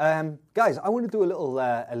 Guys, I want to do a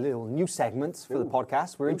little new segment for the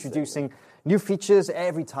podcast. We're introducing new features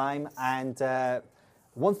every time, and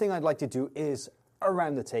one thing I'd like to do is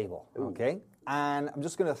around the table, okay? And I'm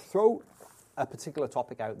just going to throw a particular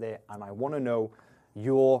topic out there, and I want to know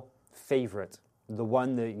your favorite, the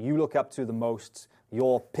one that you look up to the most,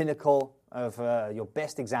 your pinnacle of your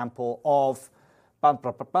best example of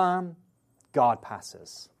guard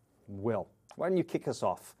passers. Will, why don't you kick us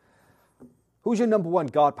off? Who's your number one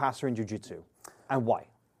guard passer in jiu-jitsu, and why?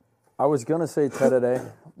 I was going to say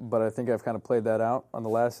Terere, but I think I've kind of played that out on the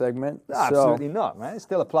last segment. No, absolutely not, man. It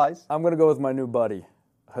still applies. I'm going to go with my new buddy,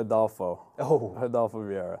 Rodolfo. Oh. Rodolfo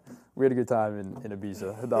Vieira. We had a good time in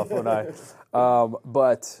Ibiza, Rodolfo and I.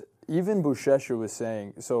 But even Buchecha was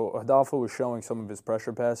saying, so Rodolfo was showing some of his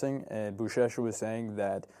pressure passing, and Buchecha was saying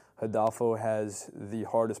that Rodolfo has the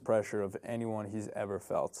hardest pressure of anyone he's ever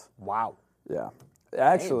felt. Wow. Yeah.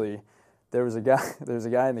 Actually, there was a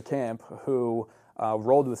guy in the camp who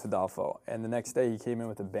rolled with Rodolfo, and the next day he came in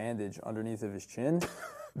with a bandage underneath of his chin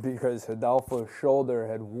because Rodolfo's shoulder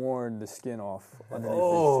had worn the skin off underneath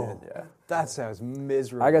his chin. Yeah. That sounds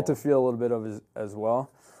miserable. I got to feel a little bit of it as well.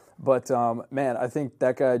 But, man, I think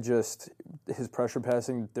that guy his pressure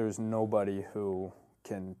passing, there's nobody who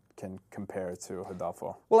can compare it to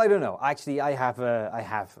Rodolfo. Well, I don't know. Actually, I have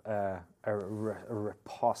a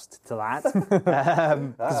riposte to that.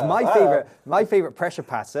 Because my favorite pressure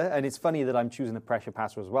passer, and it's funny that I'm choosing a pressure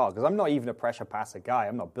passer as well, because I'm not even a pressure passer guy.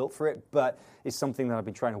 I'm not built for it, but it's something that I've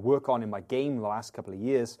been trying to work on in my game the last couple of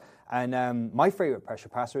years. And my favorite pressure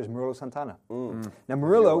passer is Murillo Santana. Now,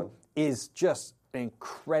 Murillo is just an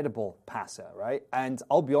incredible passer, right? And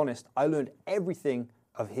I'll be honest, I learned everything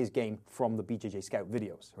of his game from the BJJ Scout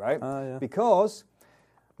videos, right? Yeah. Because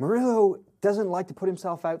Murillo doesn't like to put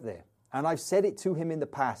himself out there. And I've said it to him in the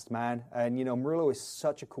past, man. And, Murillo is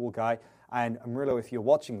such a cool guy. And Murillo, if you're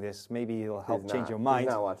watching this, maybe it'll help change your mind.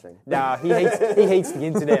 He's not watching. Nah, he hates the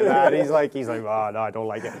internet, man. He's like, oh, no, I don't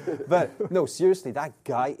like it. But no, seriously, that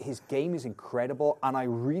guy, his game is incredible. And I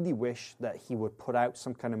really wish that he would put out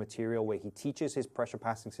some kind of material where he teaches his pressure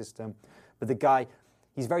passing system. But the guy,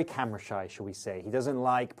 he's very camera shy, shall we say. He doesn't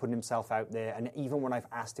like putting himself out there. And even when I've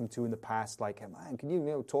asked him to in the past, like, man, can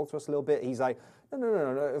you talk to us a little bit? He's like,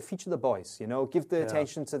 no, feature the boys, give the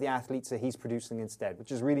attention to the athletes that he's producing instead,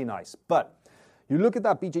 which is really nice. But you look at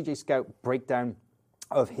that BJJ Scout breakdown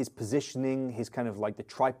of his positioning, his kind of like the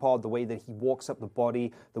tripod, the way that he walks up the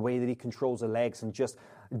body, the way that he controls the legs and just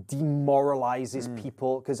demoralizes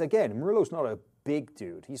people. Because again, Murillo's not a big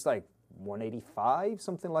dude. He's like 185,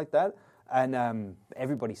 something like that. And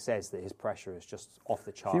everybody says that his pressure is just off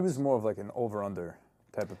the charts. He was more of like an over-under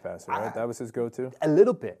type of passer, right? That was his go-to? A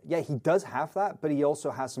little bit. Yeah, he does have that, but he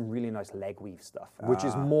also has some really nice leg weave stuff, which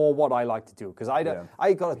is more what I like to do. Because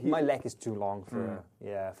my leg is too long for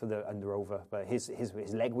the under-over, but his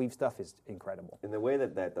leg weave stuff is incredible. In the way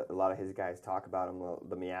that a lot of his guys talk about him,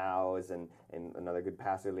 the Meows and another good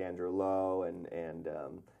passer, Leandro Lowe and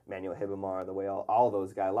Manuel Hibamar, the way all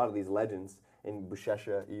those guys, a lot of these legends, and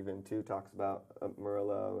Buchecha even too talks about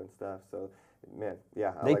Murillo and stuff. So, man,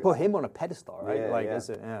 yeah. They put him on a pedestal, right?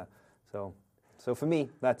 Yeah. So for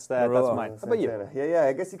me, that's mine. How about you? Yeah.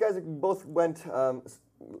 I guess you guys both went kind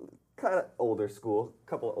of older school, a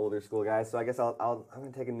couple of older school guys. So I guess I'm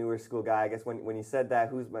gonna take a newer school guy. I guess when you said that,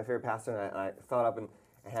 who's my favorite passer, and I thought up and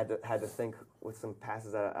I had to think with some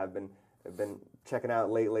passes that I've been checking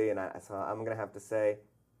out lately, and so I'm gonna have to say.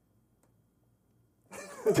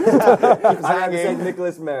 I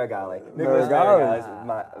Nicholas Marigali. Nicholas Marigali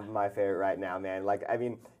is my favorite right now, man. Like, I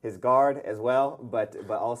mean, his guard as well, but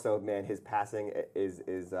also, man, his passing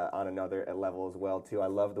is on another level as well too. I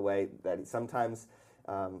love the way that sometimes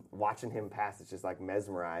watching him pass is just like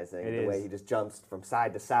mesmerizing. The way he just jumps from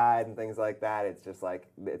side to side and things like that. It's just like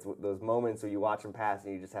it's those moments where you watch him pass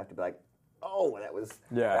and you just have to be like, oh, that was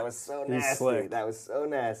so nasty. That was so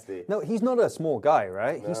nasty. No, he's not a small guy,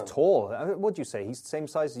 right? No. He's tall. What'd you say? He's the same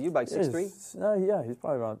size as you, about 6'3"? Yeah, he's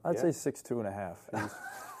probably around, I'd say 6'2.5". He's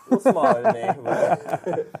a little smaller than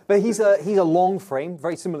me. But he's a long frame,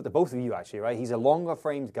 very similar to both of you, actually, right? He's a longer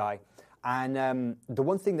framed guy. And the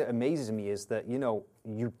one thing that amazes me is that,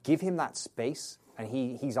 you give him that space, and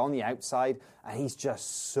he's on the outside, and he's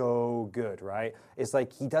just so good, right? It's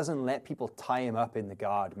like he doesn't let people tie him up in the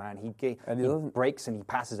guard, man. He breaks and he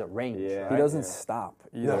passes at range. Yeah, right? He doesn't stop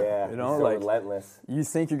either. Yeah, he's so relentless. You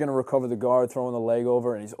think you're going to recover the guard, throwing the leg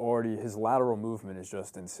over, and his lateral movement is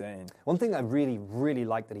just insane. One thing I really, really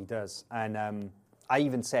like that he does, and I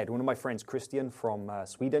even said, one of my friends, Christian from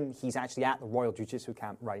Sweden, he's actually at the Royal Jiu-Jitsu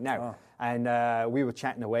camp right now. Oh. And we were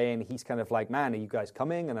chatting away, and he's kind of like, man, are you guys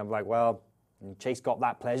coming? And I'm like, well... And Chase got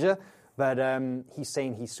that pleasure, but he's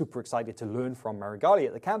saying he's super excited to learn from Marigali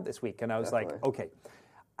at the camp this week. And I was like, okay,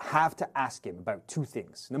 have to ask him about two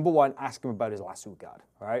things. Number one, ask him about his lasso guard,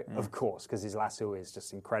 all right? Of course, because his lasso is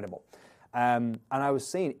just incredible. And I was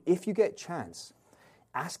saying, if you get a chance,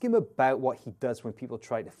 ask him about what he does when people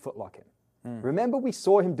try to footlock him. Remember we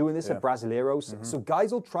saw him doing this at Brasileiros? So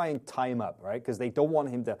guys will try and tie him up, right? Because they don't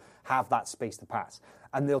want him to have that space to pass.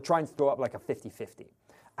 And they'll try and throw up like a 50-50.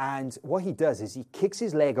 And what he does is he kicks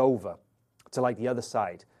his leg over to like the other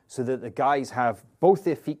side so that the guys have both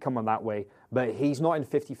their feet come on that way, but he's not in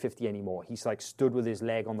 50-50 anymore. He's like stood with his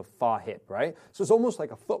leg on the far hip, right? So it's almost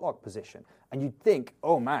like a footlock position. And you'd think,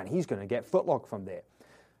 oh man, he's going to get footlock from there.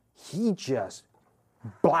 He just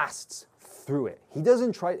blasts through it. He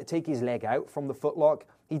doesn't try to take his leg out from the footlock.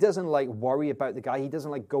 He doesn't like worry about the guy. He doesn't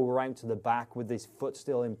like go around to the back with his foot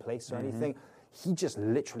still in place or anything. He just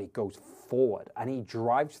literally goes forward and he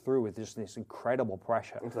drives through with just this incredible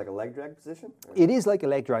pressure. It's like a leg drag position? It is like a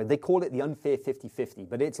leg drag. They call it the unfair 50-50,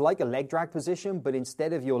 but it's like a leg drag position, but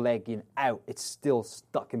instead of your leg in out, it's still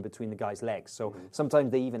stuck in between the guy's legs. So sometimes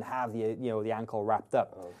they even have the ankle wrapped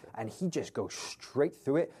up. Oh, okay. And he just goes straight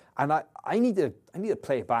through it. And I need to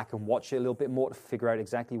play it back and watch it a little bit more to figure out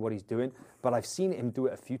exactly what he's doing. But I've seen him do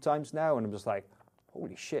it a few times now, and I'm just like,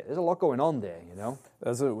 holy shit, there's a lot going on there,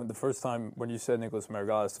 That's the first time when you said Nicholas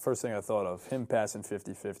Marigali, it's the first thing I thought of, him passing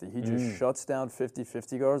 50-50. He just shuts down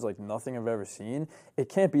 50-50 guards like nothing I've ever seen. It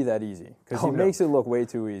can't be that easy, because he makes it look way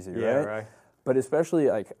too easy, right? But especially,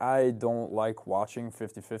 like, I don't like watching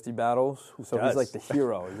 50-50 battles, so he's like the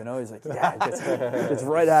hero, He's like, gets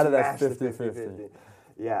right out of that 50-50.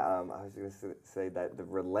 Yeah, I was going to say that the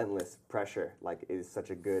relentless pressure, like, is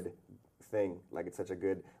such a good thing. Like, it's such a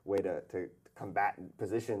good way to combat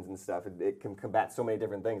positions and stuff. It can combat so many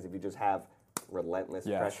different things if you just have relentless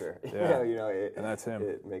pressure. Yeah. And that's him.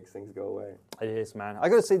 It makes things go away. It is, man. I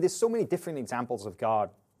got to say, there's so many different examples of guard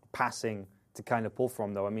passing to kind of pull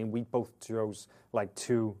from, though. I mean, we both chose like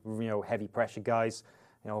two, heavy pressure guys.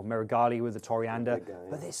 Merigali with the Toriander.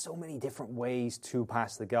 But there's so many different ways to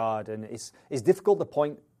pass the guard, and it's difficult to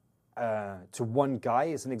point to one guy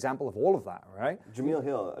as an example of all of that, right? Jamil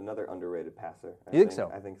Hill, another underrated passer. You think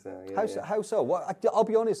so? I think so. Yeah, How so? Well, I'll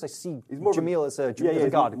be honest. I see Jamil as a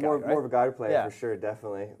guard guy, more of a guard player for sure,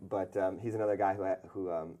 definitely. But he's another guy who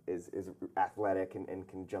is athletic and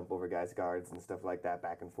can jump over guys' guards and stuff like that,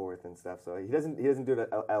 back and forth and stuff. So he doesn't do it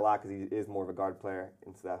a lot because he is more of a guard player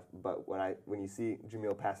and stuff. But when you see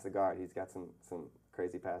Jamil pass the guard, he's got some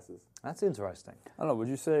crazy passes. That's interesting. I don't know. Would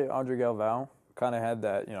you say Andre Galvao kind of had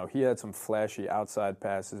that, he had some flashy outside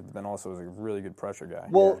passes, but then also was a really good pressure guy?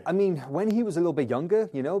 Well, I mean, when he was a little bit younger,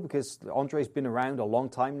 because Andre's been around a long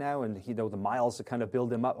time now, and, the miles are kind of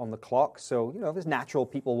build him up on the clock. So, it's natural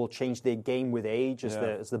people will change their game with age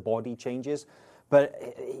as the body changes.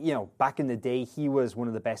 But, back in the day, he was one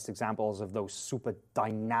of the best examples of those super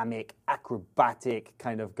dynamic, acrobatic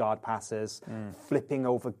kind of guard passes, flipping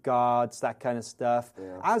over guards, that kind of stuff.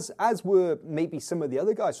 Yeah. As were maybe some of the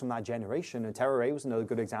other guys from that generation, and Terrere was another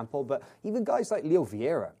good example, but even guys like Leo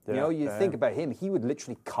Vieira, you think about him, he would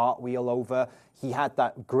literally cartwheel over. He had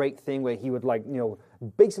that great thing where he would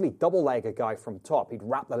basically double leg a guy from top. He'd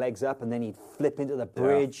wrap the legs up and then he'd flip into the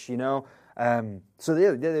bridge, So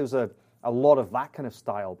there was a lot of that kind of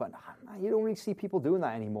style, but you don't really see people doing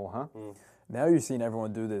that anymore, huh? Now you're seeing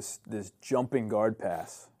everyone do this jumping guard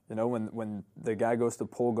pass. When the guy goes to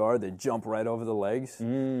pull guard, they jump right over the legs.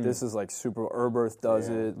 This is like super. Erberth does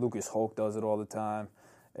it. Lucas Hulk does it all the time.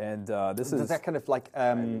 And this is that kind of like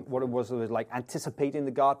what it was like anticipating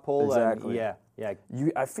the guard pull. Exactly. Yeah.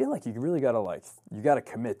 I feel like you really gotta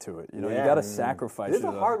commit to it. You gotta sacrifice. It's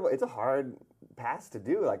a hard pass to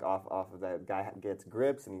do, off of that guy gets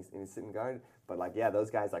grips and he's sitting guard. But those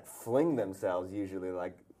guys fling themselves usually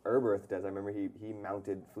like Erberth does. I remember he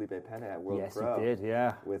mounted Felipe Pena at World Pro. Yes, he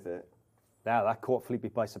did. With it. Yeah, that caught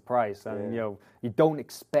Felipe by surprise. And you don't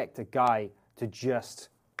expect a guy to just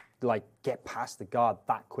get past the guard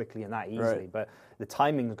that quickly and that easily. Right. But the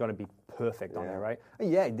timing is going to be perfect on it, right?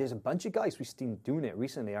 And there's a bunch of guys we've seen doing it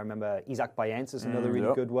recently. I remember Isaac Bayenza is another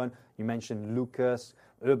really good one. You mentioned Lucas.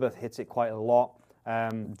 Erberth hits it quite a lot.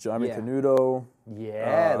 Jaime Canuto.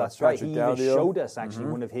 Yeah, that's right. He even Gaudio. showed us actually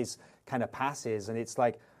one of his kind of passes, and it's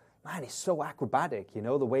man, it's so acrobatic, the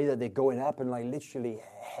way that they're going up and literally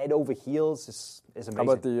head over heels is amazing. How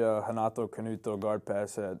about the Renato Canuto guard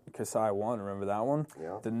pass at Kasai 1? Remember that one?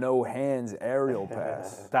 Yeah. The no hands aerial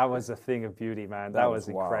pass. That was a thing of beauty, man. That was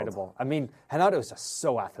incredible. Wild. I mean, Renato's just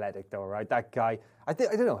so athletic, though, right? That guy. I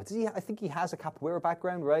don't know. I think he has a capoeira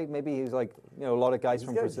background, right? Maybe he's a lot of guys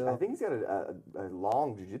from Brazil. I think he's got a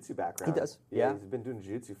long jiu-jitsu background. He does. Yeah. He's been doing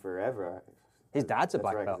jiu-jitsu forever. His dad's a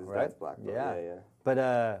black belt, right? Dad's black belt. Yeah. But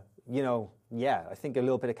I think a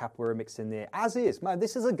little bit of capoeira mixed in there. As is, man,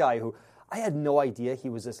 this is a guy who I had no idea he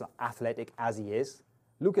was as athletic as he is.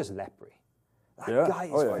 Lucas Lepri. That guy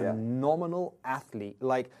is a phenomenal athlete.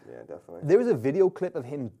 Definitely. There was a video clip of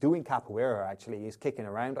him doing capoeira, actually. He's kicking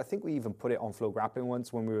around. I think we even put it on Flow Grappling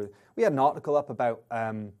once when we had an article up about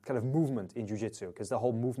kind of movement in jiu-jitsu, because the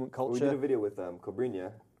whole movement culture. We did a video with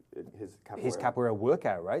Cobrinha, his capoeira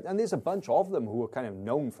workout, right? And there's a bunch of them who are kind of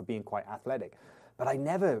known for being quite athletic. But I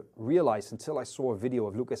never realized until I saw a video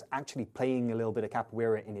of Lucas actually playing a little bit of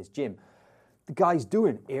capoeira in his gym. The guy's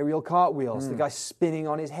doing aerial cartwheels. The guy's spinning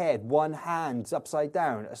on his head, one hand's upside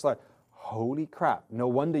down. It's like, holy crap. No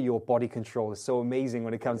wonder your body control is so amazing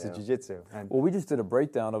when it comes to jiu-jitsu. Well, we just did a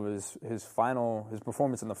breakdown of his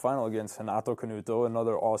performance in the final against Renato Canuto,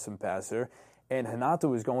 another awesome passer. And Renato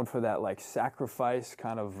was going for that sacrifice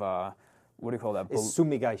kind of what do you call that? It's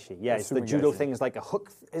sumigaishi. Yeah, it's the judo thing. It's like a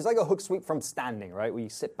hook. It's like a hook sweep from standing, right? Where you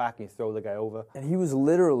sit back and you throw the guy over. And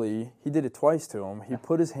he did it twice to him. He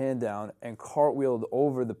put his hand down and cartwheeled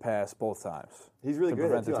over the pass both times. He's really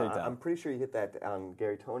good at it too. I'm pretty sure he hit that on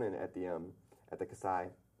Gary Tonin at the Kasai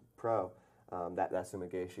Pro. That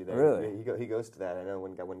sumigaishi there. Really? He goes to that. I know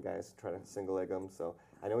when guys try to single leg him, so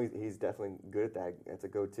I know he's definitely good at that. It's a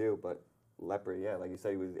go-to, but. Lepri, like you said,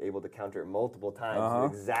 he was able to counter it multiple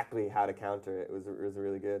times. Exactly how to counter it. It was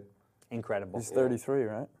really good. Incredible. He's 33,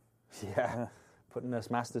 right? Yeah. Putting us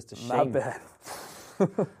masters to shame. Not bad.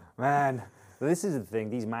 Man, this is the thing.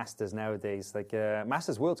 These masters nowadays,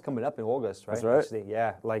 Masters World's coming up in August, right? That's right. Actually,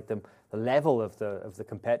 yeah. The level of the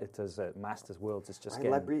competitors at Masters Worlds is just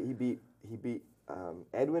getting. Lepri, he beat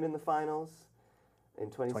Edwin in the finals. in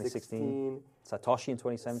 2016. Satoshi in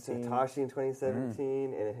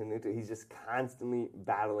 2017. And Hanuta, he's just constantly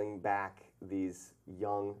battling back these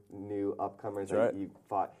young, new upcomers. That's right. You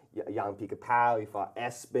fought Yang Pika Pao, you fought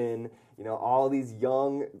Espen, all these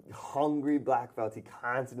young, hungry black belts. He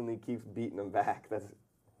constantly keeps beating them back.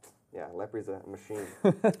 Lepri's a machine.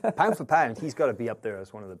 Pound for pound, he's got to be up there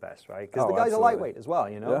as one of the best, right? Because the guy's a lightweight as well,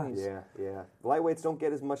 Yeah. The lightweights don't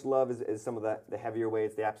get as much love as some of the heavier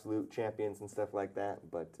weights, the absolute champions and stuff like that.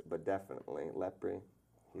 But definitely, Lepri,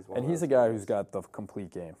 he's one. And he's a guy who's got the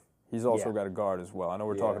complete game. He's also got a guard as well. I know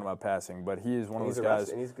we're talking about passing, but he is one of those guys.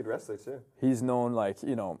 And he's a good wrestler too. He's known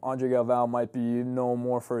Andre Galvao might be known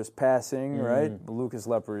more for his passing, right? But Lucas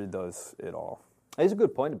Lepri does it all. There's a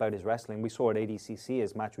good point about his wrestling. We saw at ADCC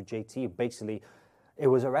his match with JT. Basically, it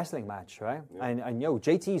was a wrestling match, right? Yeah. And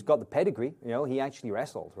JT's got the pedigree. He actually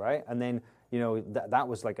wrestled, right? And then that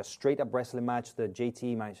was like a straight up wrestling match. The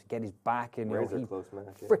JT managed to get his back, and he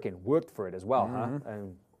freaking worked for it as well, huh?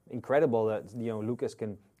 And incredible that Lucas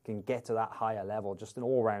can get to that higher level. Just an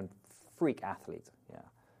all round freak athlete. Yeah,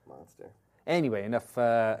 monster. Anyway, enough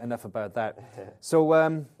about that.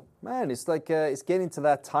 So. Man, it's like it's getting to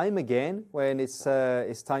that time again when it's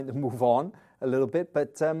time to move on a little bit.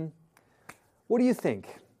 But what do you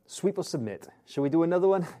think? Sweep or submit? Shall we do another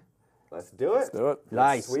one? Let's do it. Let's do it.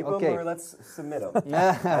 Nice. Sweep them or let's submit them,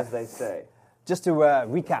 as they say. Just to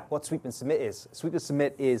recap what sweep and submit is. Sweep and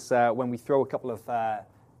submit is when we throw a couple of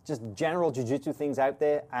just general jiu-jitsu things out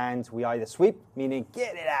there, and we either sweep, meaning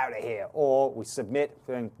get it out of here, or we submit,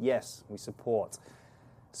 saying yes, we support.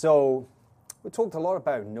 So... we talked a lot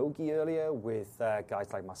about no-gi earlier with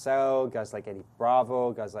guys like Marcel, guys like Eddie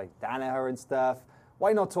Bravo, guys like Danaher and stuff.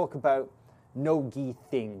 Why not talk about no-gi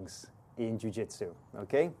things in jiu-jitsu,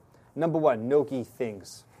 okay? Number one, no-gi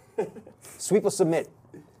things. Sweep or submit,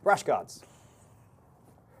 rash guards.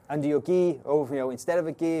 Under your gi, instead of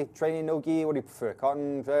a gi, training no-gi, what do you prefer?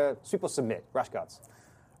 Cotton, sweep or submit, rash guards?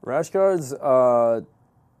 Rash guards,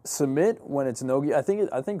 submit when it's no-gi. I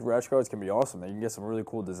think rash guards can be awesome. You can get some really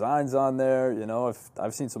cool designs on there.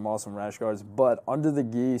 I've seen some awesome rash guards, but under the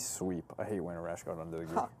gi, sweep. I hate wearing a rash guard under the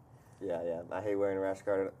gi. Huh. Yeah. I hate wearing a rash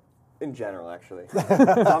guard in general, actually. So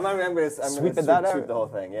I'm going to sweep the whole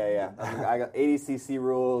thing. Yeah. I got 80cc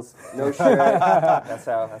rules, no shirt. That's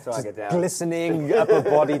how I get down. Glistening upper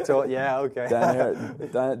body to yeah. Okay.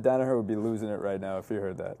 Danaher would be losing it right now if he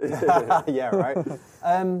heard that. Yeah. Right.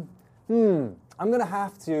 I'm going to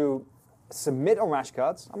have to submit on rash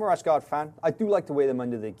guards. I'm a rash guard fan. I do like to wear them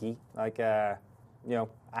under the gi,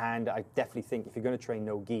 and I definitely think if you're going to train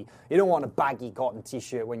no gi, you don't want a baggy cotton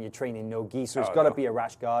t-shirt when you're training no gi, so it's got to be a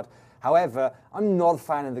rash guard. However, I'm not a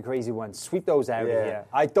fan of the crazy ones. Sweep those out of here.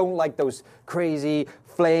 I don't like those crazy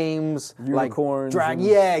flames, unicorns.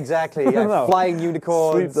 Yeah, exactly. Flying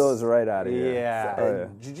unicorns. Sweep those right out of here. Yeah.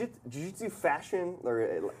 Jiu-jitsu fashion,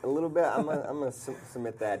 or a little bit. I'm gonna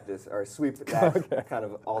submit that or sweep that kind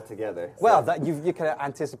of altogether. So. Well, that you kind of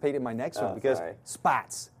anticipated my next one because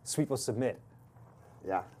spats, sweep or submit.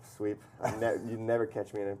 Yeah, sweep. You never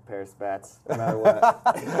catch me in a pair of spats, no matter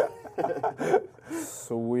what.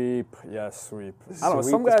 Sweep. Sweep. I don't know.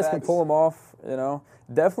 Some guys can pull them off,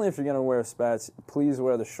 Definitely if you're going to wear spats, please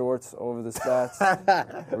wear the shorts over the spats.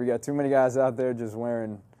 We got too many guys out there just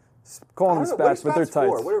calling them spats, but they're tight.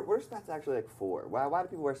 What are spats actually for? Why do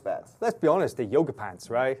people wear spats? Let's be honest, they're yoga pants,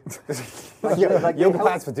 right? yoga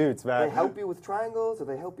pants for dudes, man. They help you with triangles, or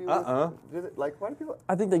they help you with... why do people...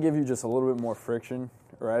 I think they give you just a little bit more friction,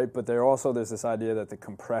 right? But there's this idea that the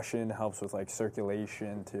compression helps with,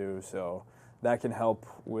 circulation, too, so... that can help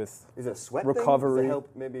with Is it a sweat recovery. Thing? Does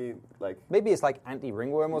it help maybe it's like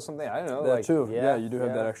anti-ringworm or something. I don't know. That too. Yeah, you do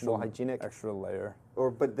have that extra more hygienic extra layer.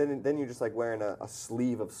 But then you're just wearing a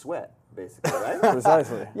sleeve of sweat, basically, right?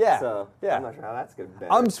 Precisely. Yeah. So yeah. I'm not sure how that's going to be.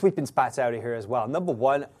 I'm sweeping spats out of here as well. Number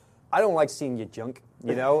one, I don't like seeing your junk,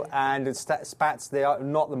 and spats, they are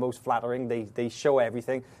not the most flattering. They show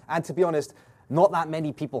everything. And to be honest, not that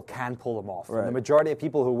many people can pull them off. Right. And the majority of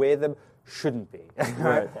people who wear them shouldn't be.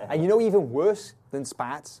 Right. And even worse than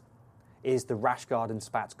spats is the rash guard and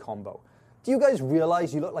spats combo. Do you guys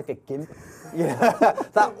realize you look like a gimp?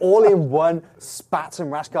 That all-in-one spats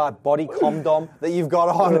and rash guard body condom that you've got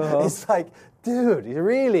on. It's dude,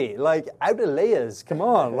 really? Out of layers. Come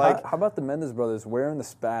on. How about the Mendes brothers wearing the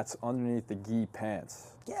spats underneath the gi pants?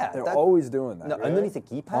 Yeah. They're always doing that. No, really? Underneath the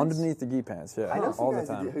gi pants? Underneath the gi pants, yeah. I know some all guys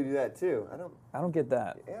the time. who do that too. I don't get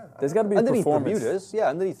that. Yeah. There's got to be underneath performance. The Bermudas,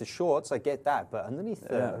 underneath the shorts, I get that, but underneath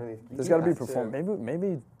the... There's got to be performance.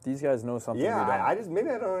 Maybe these guys know something we don't.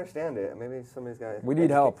 Maybe I don't understand it. Maybe some of these guys... We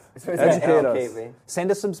need help. Educate us.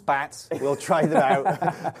 Send us some spats. We'll try them out.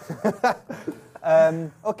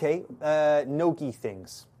 Okay, no-gi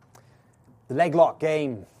things. The leg lock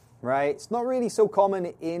game, right? It's not really so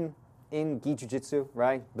common in gi jiu-jitsu,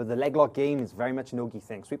 right? But the leg lock game is very much a no-gi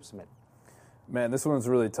thing. Sweep submit. Man, this one's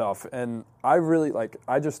really tough. And I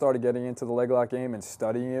just started getting into the leg lock game and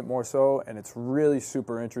studying it more so, and it's really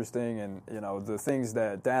super interesting. And, the things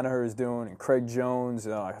that Danaher is doing and Craig Jones,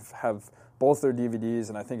 I have both their DVDs,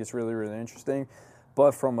 and I think it's really, really interesting.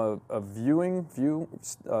 But from a view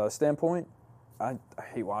standpoint, I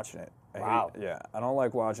hate watching it. I don't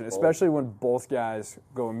like watching it, especially when both guys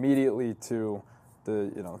go immediately to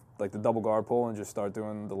the double guard pull and just start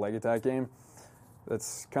doing the leg attack game.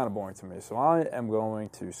 That's kind of boring to me. So I am going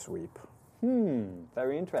to sweep.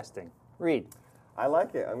 Very interesting. Reed. I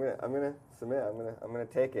like it. I'm gonna submit. I'm gonna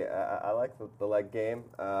take it. I like the leg game.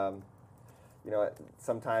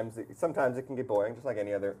 Sometimes it can get boring, just like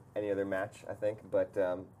any other match, I think. But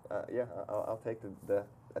I'll take the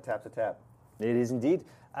a tap's a tap. It is indeed.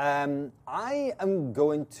 I am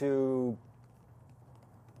going to.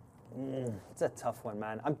 It's a tough one,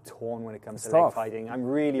 man. I'm torn when it comes to leg fighting. I'm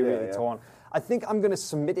really torn. I think I'm going to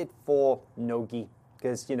submit it for no-gi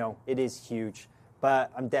because, it is huge.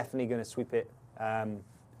 But I'm definitely going to sweep it out.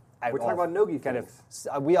 We're talking about no-gi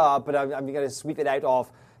we are, but I'm going to sweep it out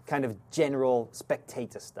of kind of general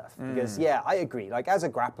spectator stuff. Because, I agree. Like, as a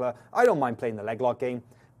grappler, I don't mind playing the leg lock game.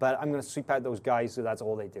 But I'm going to sweep out those guys who that's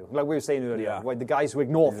all they do. Like we were saying earlier, the guys who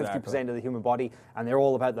ignore 50% of the human body and they're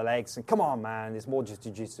all about the legs. And come on, man, it's more just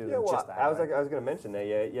jiu-jitsu than just that. I was going to mention that.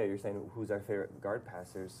 You're saying who's our favorite guard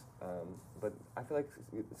passers, but I feel like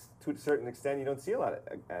to a certain extent you don't see a lot of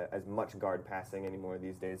as much guard passing anymore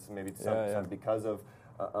these days. Maybe some because of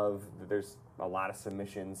there's a lot of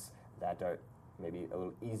submissions that are maybe a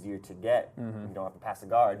little easier to get. You don't have to pass a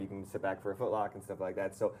guard. You can sit back for a footlock and stuff like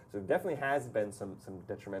that. So it definitely has been some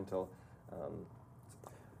detrimental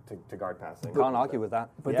to guard passing. Can't argue with that.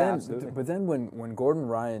 But then when Gordon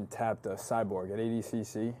Ryan tapped a Cyborg at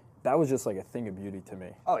ADCC, that was just like a thing of beauty to me.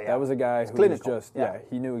 Oh yeah, that was a guy who clinical. Was just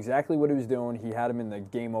he knew exactly what he was doing. He had him in the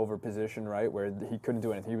game over position, right, where he couldn't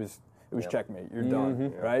do anything. It was checkmate. You're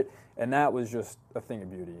done, right? And that was just a thing of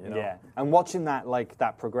beauty, Yeah, and watching that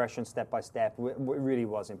progression step by step really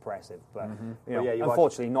was impressive. But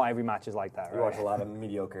unfortunately, not every match is like that. You watch a lot of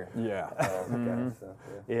mediocre.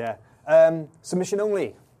 Submission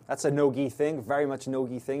only. That's a no-gi thing. Very much a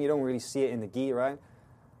no-gi thing. You don't really see it in the gi, right?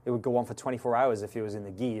 It would go on for 24 hours if it was in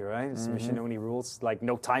the gi, right? Submission only rules, like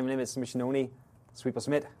no time limit. Submission only. Sweep or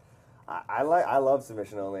submit. I love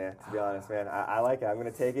submission only, to be honest, man. I like it. I'm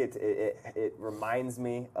going to take it. It reminds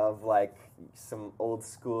me of like some old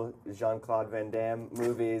school Jean-Claude Van Damme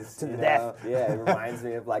movies. To the death. Yeah, it reminds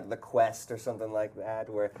me of like The Quest or something like that,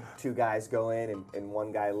 where two guys go in and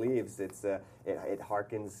one guy leaves. It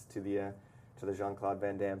harkens to the Jean-Claude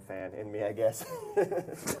Van Damme fan in me, I guess.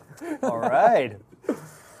 All right.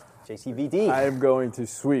 JCVD. I am going to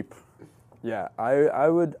sweep. Yeah,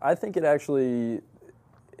 I think it actually.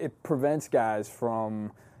 It prevents guys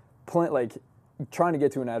from trying to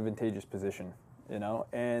get to an advantageous position,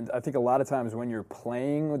 And I think a lot of times when you're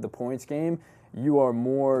playing with the points game, you're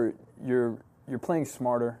playing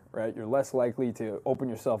smarter, right? You're less likely to open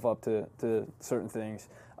yourself up to certain things,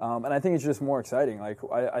 and I think it's just more exciting. Like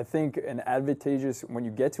I think when you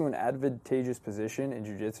get to an advantageous position in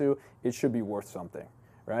jiu-jitsu, it should be worth something,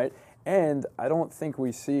 right? And I don't think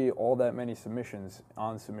we see all that many submissions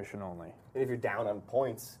on submission only. And if you're down on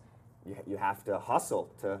points, you have to hustle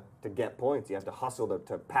to get points. You have to hustle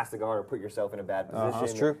to pass the guard or put yourself in a bad position.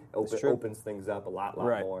 That's true. It opens things up a lot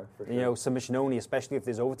more. For sure. Submission only, especially if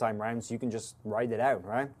there's overtime rounds, you can just ride it out,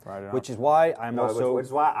 right? Which is why which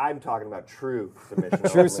is why I'm talking about true submission only.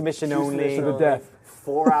 True submission only. To the death.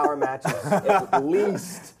 4-hour matches at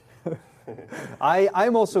least.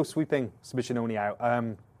 I'm also sweeping submission only out.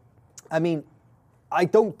 I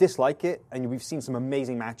don't dislike it, and we've seen some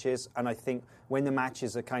amazing matches, and I think when the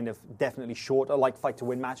matches are kind of definitely shorter, like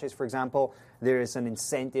fight-to-win matches, for example, there is an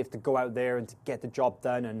incentive to go out there and to get the job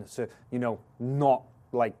done and to, not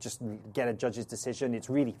like just get a judge's decision. It's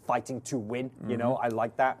really fighting to win, I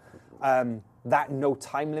like that. That no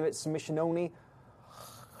time limit submission only,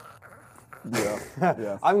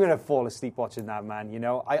 Yeah. I'm going to fall asleep watching that, man.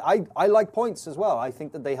 I like points as well. I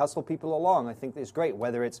think that they hustle people along. I think it's great,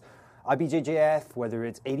 whether it's IBJJF, whether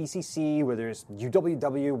it's ADCC, whether it's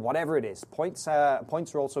UWW, whatever it is. Points are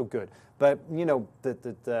also good. But,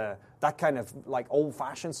 that kind of like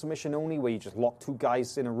old-fashioned submission only where you just lock two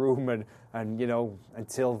guys in a room and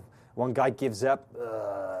until one guy gives up.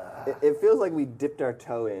 It feels like we dipped our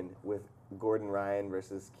toe in with Gordon Ryan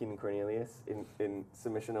versus Keenan Cornelius in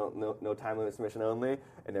submission, no time limit submission only,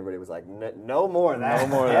 and everybody was like, no more of that,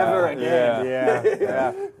 ever again.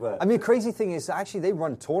 Yeah. I mean, the crazy thing is actually they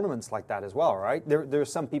run tournaments like that as well, right? There are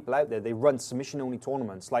some people out there, they run submission only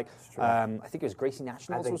tournaments. Like I think it was Gracie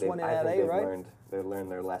Nationals was one in LA, right? They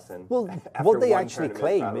learned their lesson. Well, what they actually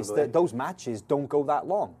claim is that those matches don't go that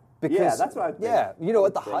long. Because, that's what I think. Yeah,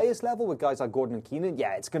 at the highest level with guys like Gordon and Keenan,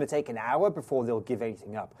 it's going to take an hour before they'll give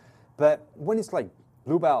anything up. But when it's like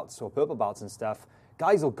blue belts or purple belts and stuff,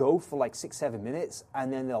 guys will go for like 6-7 minutes,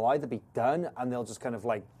 and then they'll either be done and they'll just kind of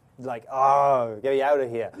like, get me out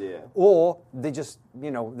of here. Yeah. Or they just,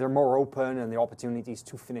 they're more open and the opportunities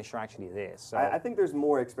to finish are actually there. So I think there's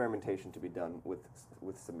more experimentation to be done with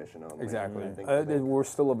submission only. Exactly. We're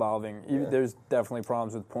still evolving. There's definitely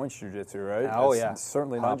problems with points jiu-jitsu, right? It's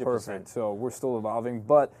certainly not 100%. Perfect. So we're still evolving,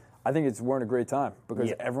 but I think we're in a great time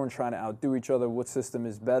because everyone's trying to outdo each other. What system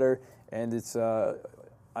is better? And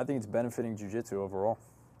I think it's benefiting jiu-jitsu overall.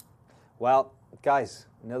 Well, guys,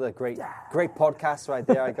 another great podcast right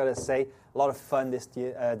there. I gotta say, a lot of fun this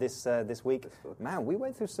week. Man, we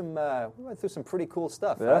went through some pretty cool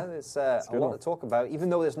stuff. Yeah, There's a lot to talk about, even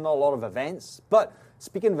though there's not a lot of events. But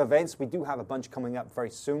speaking of events, we do have a bunch coming up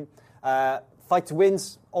very soon. Fight to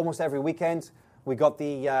Wins almost every weekend. We got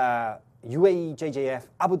the UAE JJF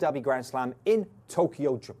Abu Dhabi Grand Slam in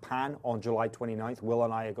Tokyo, Japan on July 29th. Will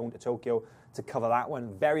and I are going to Tokyo to cover that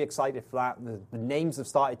one. Very excited for that. The names have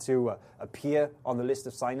started to appear on the list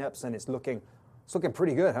of signups, and it's looking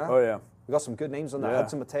pretty good, huh? Oh, yeah. We got some good names on there.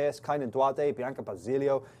 Hudson Mateus, Kainan Duarte, Bianca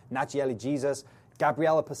Basilio, Nachieli Jesus,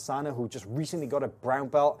 Gabriela Pisana, who just recently got a brown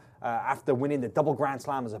belt after winning the double Grand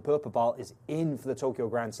Slam as a purple belt, is in for the Tokyo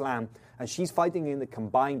Grand Slam. And she's fighting in the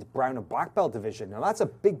combined brown and black belt division. Now, that's a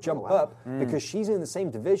big jump up because she's in the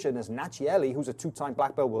same division as Nachieli, who's a two-time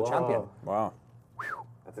black belt world champion. Wow.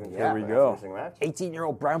 There we go.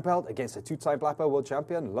 18-year-old brown belt against a two-time black belt world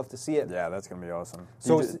champion. Love to see it. Yeah, that's going to be awesome.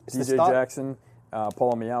 So DJ Jackson,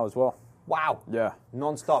 Paula Miao as well. Wow. Yeah.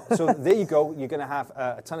 Non-stop. So there you go. You're going to have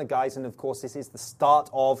a ton of guys. And, of course, this is the start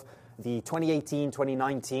of the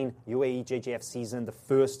 2018-2019 UAE JJF season, the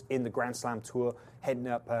first in the Grand Slam Tour, heading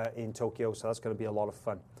up in Tokyo. So that's going to be a lot of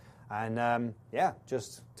fun. And,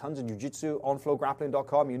 just tons of jiu-jitsu on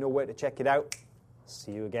flowgrappling.com. You know where to check it out.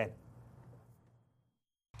 See you again.